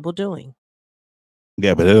uncomfortable doing.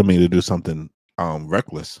 Yeah, but it don't mean to do something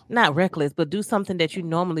reckless. Not reckless, but do something that you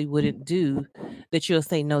normally wouldn't do that you'll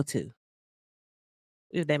say no to.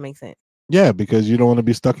 If that makes sense. Yeah, because you don't want to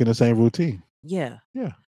be stuck in the same routine. Yeah.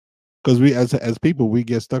 Yeah. Because we as people we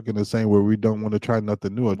get stuck in the same where we don't want to try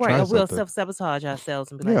nothing new or Right. try Or we'll something. self-sabotage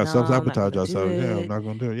ourselves and be like, Yeah, no, I'm not self-sabotage gonna do ourselves. Yeah, I'm it. not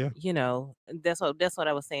gonna do it. Yeah. That's what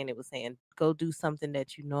I was saying. It was saying go do something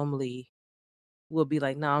that you normally will be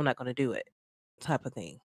like, no, I'm not gonna do it. Type of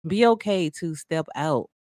thing. Be okay to step out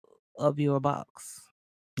of your box.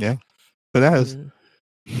 Yeah. But that has Mm.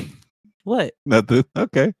 What? nothing.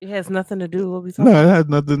 Okay. It has nothing to do with what we No, talking it about. has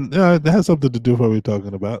nothing. Yeah, it has something to do with what we're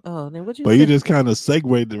talking about. Oh, then what you But you say? just kind of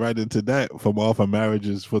segued right into that from all for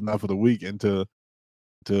marriages for not for the week into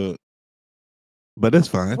to but it's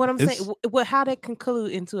fine. What I'm saying, It's how that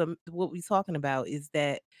conclude into what we're talking about is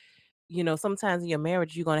that sometimes in your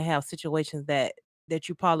marriage you're gonna have situations that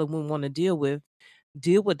you probably wouldn't want to deal with.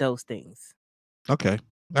 Deal with those things. okay.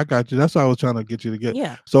 I got you. That's what I was trying to get you to get.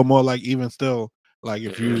 Yeah. So more like even still, like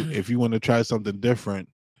if you want to try something different,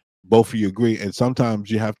 both of you agree. And sometimes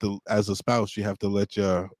you have to, as a spouse, you have to let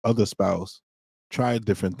your other spouse try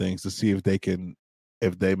different things to see if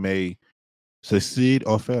they may succeed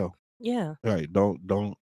or fail. Yeah. Right. Don't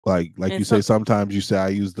like And you say, sometimes you say I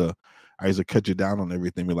used to cut you down on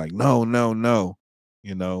everything. Be like, no, no, no.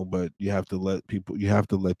 But you have to let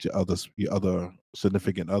your other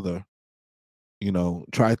significant other,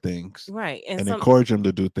 try things right. and encourage them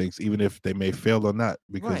to do things, even if they may fail or not,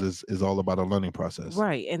 because Right. it's all about a learning process.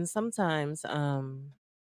 Right. And sometimes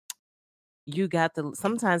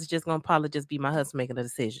sometimes it's just gonna probably just be my husband making a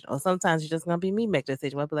decision, or sometimes it's just gonna be me making a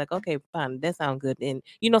decision. I'll be like, okay, fine, that sounds good. And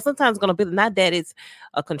sometimes it's gonna be not that it's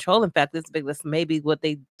a controlling factor, it's because maybe what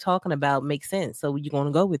they talking about makes sense. So you're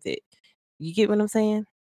gonna go with it. You get what I'm saying?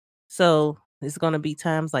 So it's gonna be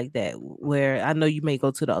times like that where I know you may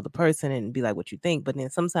go to the other person and be like what you think, but then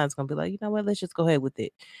sometimes it's gonna be like, you know what, let's just go ahead with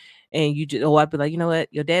it. And I'd be like, you know what,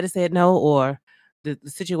 your daddy said no, or the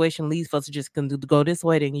situation leads for us to just go this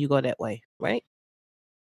way, then you go that way, right?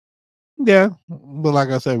 Yeah, but like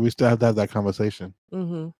I said, we still have to have that conversation.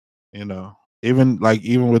 Mm-hmm.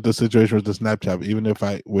 Even with the situation with the Snapchat, even if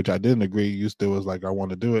which I didn't agree, you still was like, I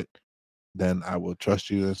want to do it, then I will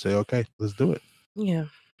trust you and say, okay, let's do it. Yeah.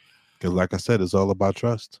 Because like I said, it's all about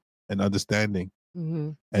trust and understanding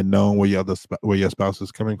Mm-hmm. and knowing where your spouse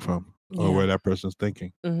is coming from or Yeah. where that person's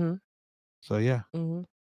thinking. Mm-hmm. So yeah, Mm-hmm.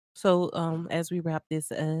 So as we wrap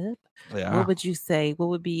this up, yeah. what would you say? What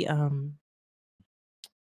would be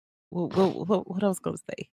what I was gonna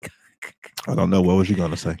say? I don't know. What was you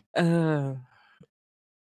gonna say?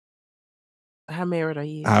 How married are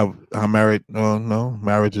you? I'm married. No,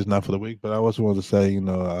 marriage is not for the weak. But I also want to say,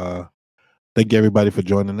 thank you everybody for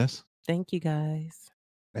joining us, Thank you guys.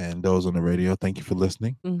 and those on the radio, thank you for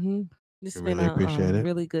listening. Mm-hmm. This I has been really a appreciate it.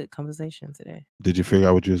 really good conversation today. Did you figure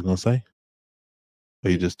out what you was gonna say,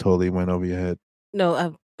 or you just totally went over your head? No,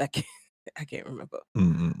 I can't. I can't remember.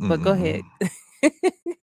 Mm-mm, But go mm-mm. ahead.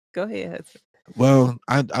 Go ahead, Hudson. Well,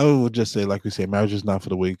 I would just say, like we say, marriage is not for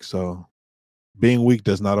the weak. So being weak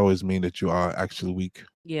does not always mean that you are actually weak.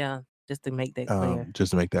 Yeah, just to make that clear.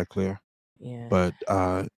 Just to make that clear. Yeah. But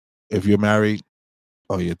if you're married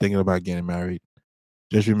or you're thinking about getting married,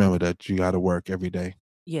 just remember that you got to work every day.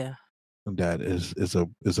 Yeah. And that is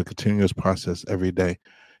a continuous process every day.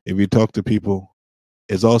 If you talk to people,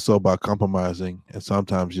 it's also about compromising and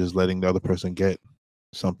sometimes just letting the other person get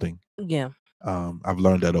something. Yeah. I've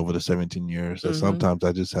learned that over the 17 years that Mhm. sometimes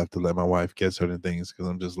I just have to let my wife get certain things because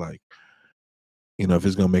I'm just like, if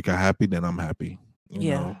it's gonna make her happy, then I'm happy.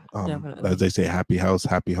 Yeah, As definitely. they say, happy house,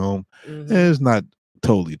 happy home. Mhm. It's not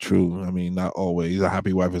totally true. I mean, not always. A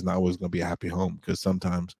happy wife is not always gonna be a happy home because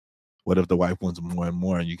sometimes, what if the wife wants more and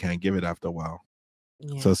more and you can't give it after a while?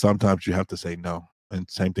 Yeah. So sometimes you have to say no. And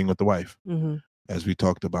same thing with the wife, Mhm. as we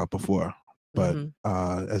talked about before. But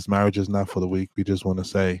Mhm. as marriage is not for the weak, we just want to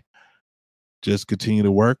say, just continue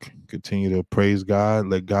to work, continue to praise God,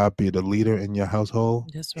 let God be the leader in your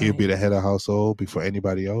household. That's He'll be right. the head of household before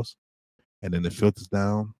anybody else. And then it filters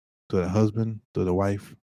down to the husband, to the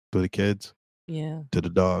wife, to the kids, Yeah. to the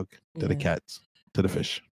dog, to the Yeah. cats, to the Yeah.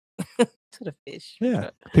 fish. To the fish.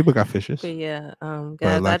 Yeah, people got fishes. But yeah, But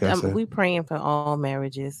guys, like I said, we praying for all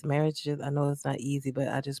marriages. Marriages, I know it's not easy, but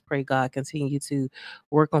I just pray God continue to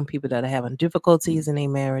work on people that are having difficulties in their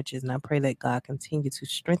marriages, and I pray that God continue to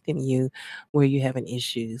strengthen you where you're having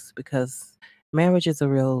issues, because marriage is the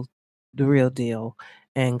real deal,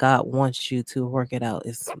 and God wants you to work it out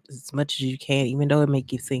as much as you can, even though it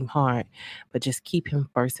make you seem hard. But just keep Him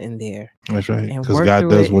first in there that's right. and Because work God through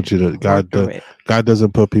does it. want you to. Work through it. God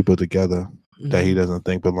doesn't put people together that He Mhm. doesn't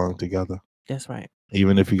think belong together. That's right.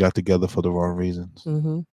 Even if you got together for the wrong reasons,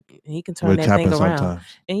 Mhm. He can turn which that thing happens around. sometimes.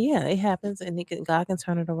 And yeah, it happens, and God can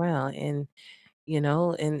turn it around. And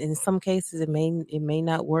and in some cases it may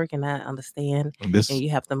not work, and I understand, And and this you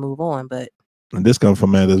have to move on. But and this comes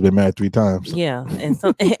from a man that's been married 3 times. yeah, and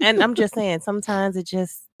some and I'm just saying sometimes it's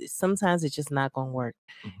just not gonna work,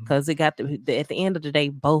 Mhm. because it got at the end of the day,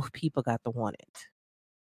 both people got to want it.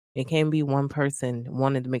 It can't be one person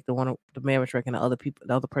wanting to make the marriage work and the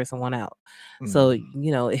other person want out. So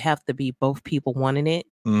it have to be both people wanting it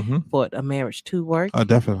Mm-hmm. for a marriage to work. Oh,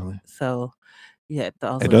 definitely. So you have to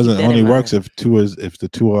also It keep doesn't that in only mind. works if the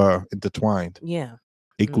two are intertwined, Yeah.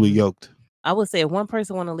 equally Mhm. yoked. I would say if one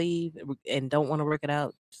person want to leave and don't want to work it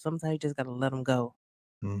out, sometimes you just got to let them go.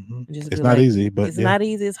 Mm-hmm. Just It's be not like, easy, but it's yeah. not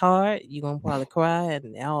easy. It's hard. You're going to probably cry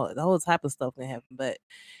and all the whole type of stuff can happen. But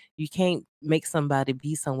you can't make somebody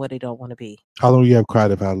be somewhere they don't want to be. How long would you have cried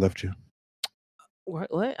if I left you?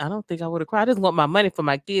 What? I don't think I would have cried. I just want my money for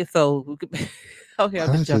my kids. So, okay,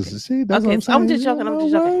 I'm just joking. That's what I'm saying. I'm just joking. I'm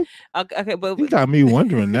just joking. What? Okay, but You got me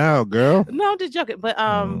wondering now, girl. no, I'm just joking. But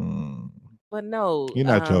no, You're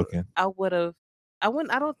not joking. I would have. I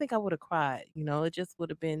wouldn't. I don't think I would have cried. It just would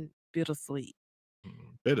have been bittersweet.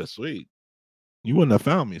 Bittersweet. You wouldn't have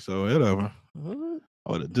found me, so whatever. Mhm.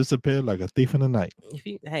 I would have disappeared like a thief in the night.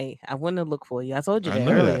 Hey, I wouldn't have looked for you. I told you I that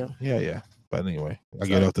know earlier. that. Yeah. But anyway, I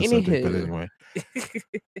get So, off the subject. But anywho, anyway,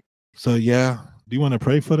 so yeah, do you want to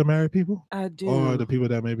pray for the married people I or do. the people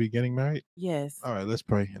that may be getting married? Yes. All right, let's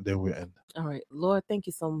pray and then we'll end. All right, Lord, thank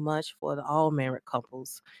you so much for all married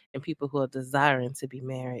couples and people who are desiring to be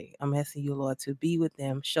married. I'm asking you, Lord, to be with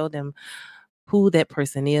them, show them who that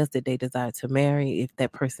person is that they desire to marry, if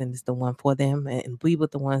that person is the one for them, and be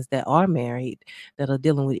with the ones that are married that are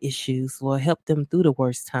dealing with issues. Lord, help them through the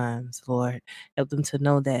worst times. Lord, help them to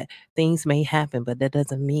know that things may happen, but that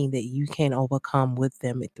doesn't mean that you can't overcome with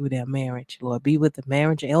them through their marriage. Lord, be with the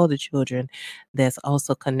marriage and the children that's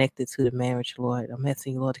also connected to the marriage. Lord, I'm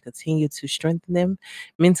asking you, Lord, to continue to strengthen them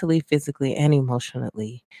mentally, physically, and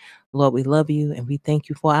emotionally. Lord, we love you and we thank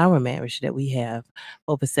you for our marriage that we have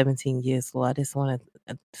over 17 years, Lord. I just want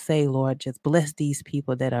to say, Lord, just bless these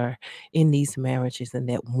people that are in these marriages and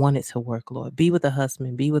that want it to work, Lord. Be with the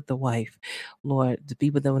husband, be with the wife, Lord, to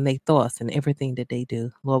be with them in their thoughts and everything that they do.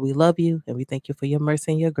 Lord, we love you and we thank you for your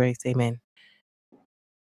mercy and your grace. Amen.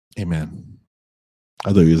 Amen.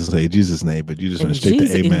 I thought you were going to say Jesus' name, but you just went straight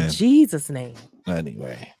to amen. In Jesus' name.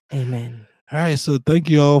 Anyway. Amen. All right, so thank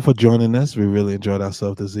you all for joining us. We really enjoyed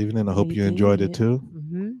ourselves this evening. I hope We you enjoyed it did. too.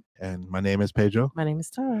 Mm-hmm. And my name is Pedro. My name is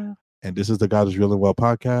Tara. And this is the God is Real and Well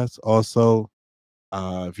podcast. Also,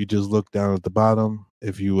 if you just look down at the bottom,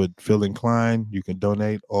 if you would feel inclined, you can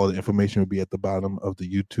donate. All the information will be at the bottom of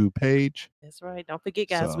the YouTube page. That's right. Don't forget,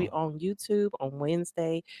 guys, we on YouTube on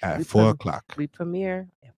Wednesday at 4 o'clock. We premiere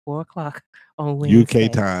at 4 o'clock on Wednesday.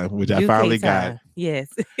 UK time, which UK I finally time. got. Yes.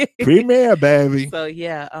 Premiere, baby. So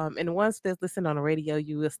yeah, and once that's listening on the radio,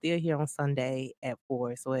 you will still hear on Sunday at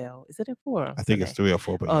 4 as well. Is it at 4? I think it's 3 or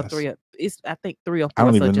 4, but yes. 3. I think 3 or 4. I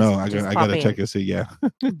don't even so know. I gotta check and see. Yeah,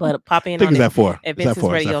 but pop in. I think on it's at 4. Adventist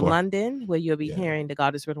Radio London, where you'll be hearing the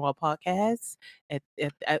God is Written Well podcast.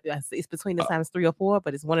 It's between the times 3 or 4,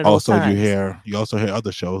 but it's one of those times. You also hear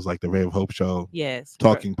other shows like the Ray of Hope show. Yes,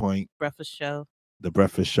 Talking Point, Breakfast Show. The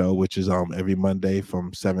Breakfast Show, which is every Monday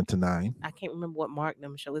from 7 to 9. I can't remember what Mark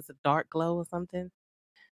them show. It's a Dark Glow or something.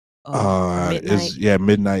 Midnight.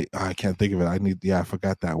 Midnight. I can't think of it. I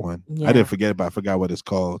forgot that one. I Yeah. didn't forget it, but I forgot what it's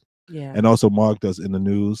called. Yeah. And also Mark does In the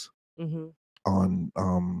News Mm-hmm.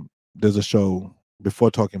 on there's a show before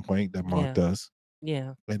Talking Point that Mark Yeah. does.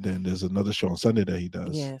 Yeah. And then there's another show on Sunday that he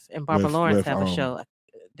does. Yes. And Barbara Lawrence have a show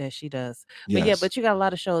that she does. But Yes. but you got a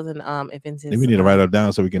lot of shows and events. Maybe we need to write them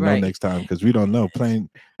down so we can know right. next time, because we don't know.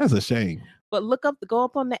 That's a shame. But go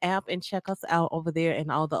up on the app and check us out over there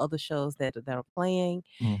and all the other shows that are playing,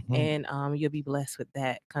 and you'll be blessed with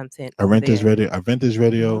that content. Aventus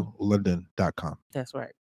Radio, London.com. That's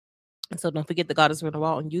right. And so don't forget the God is Real and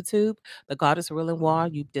Raw on YouTube. The God is Real and Raw.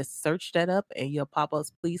 You just search that up and you'll pop up.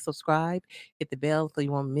 Please subscribe, hit the bell so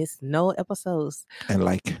you won't miss no episodes. And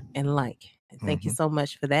like. And thank you so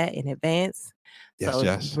much for that in advance. Yes,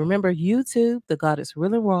 yes. Remember YouTube, the God is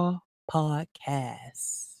Real and Raw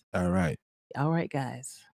podcast. All right. All right,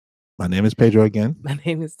 guys. My name is Pedro again. My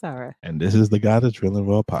name is Tara. And this is the God is Real and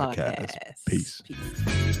Raw podcast. Peace.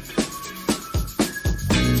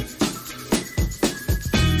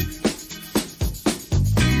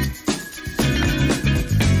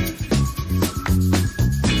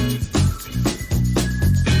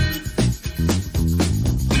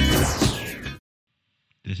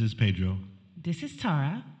 This is Pedro. This is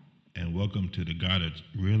Tara. And welcome to the God is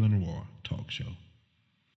Real and Raw talk show.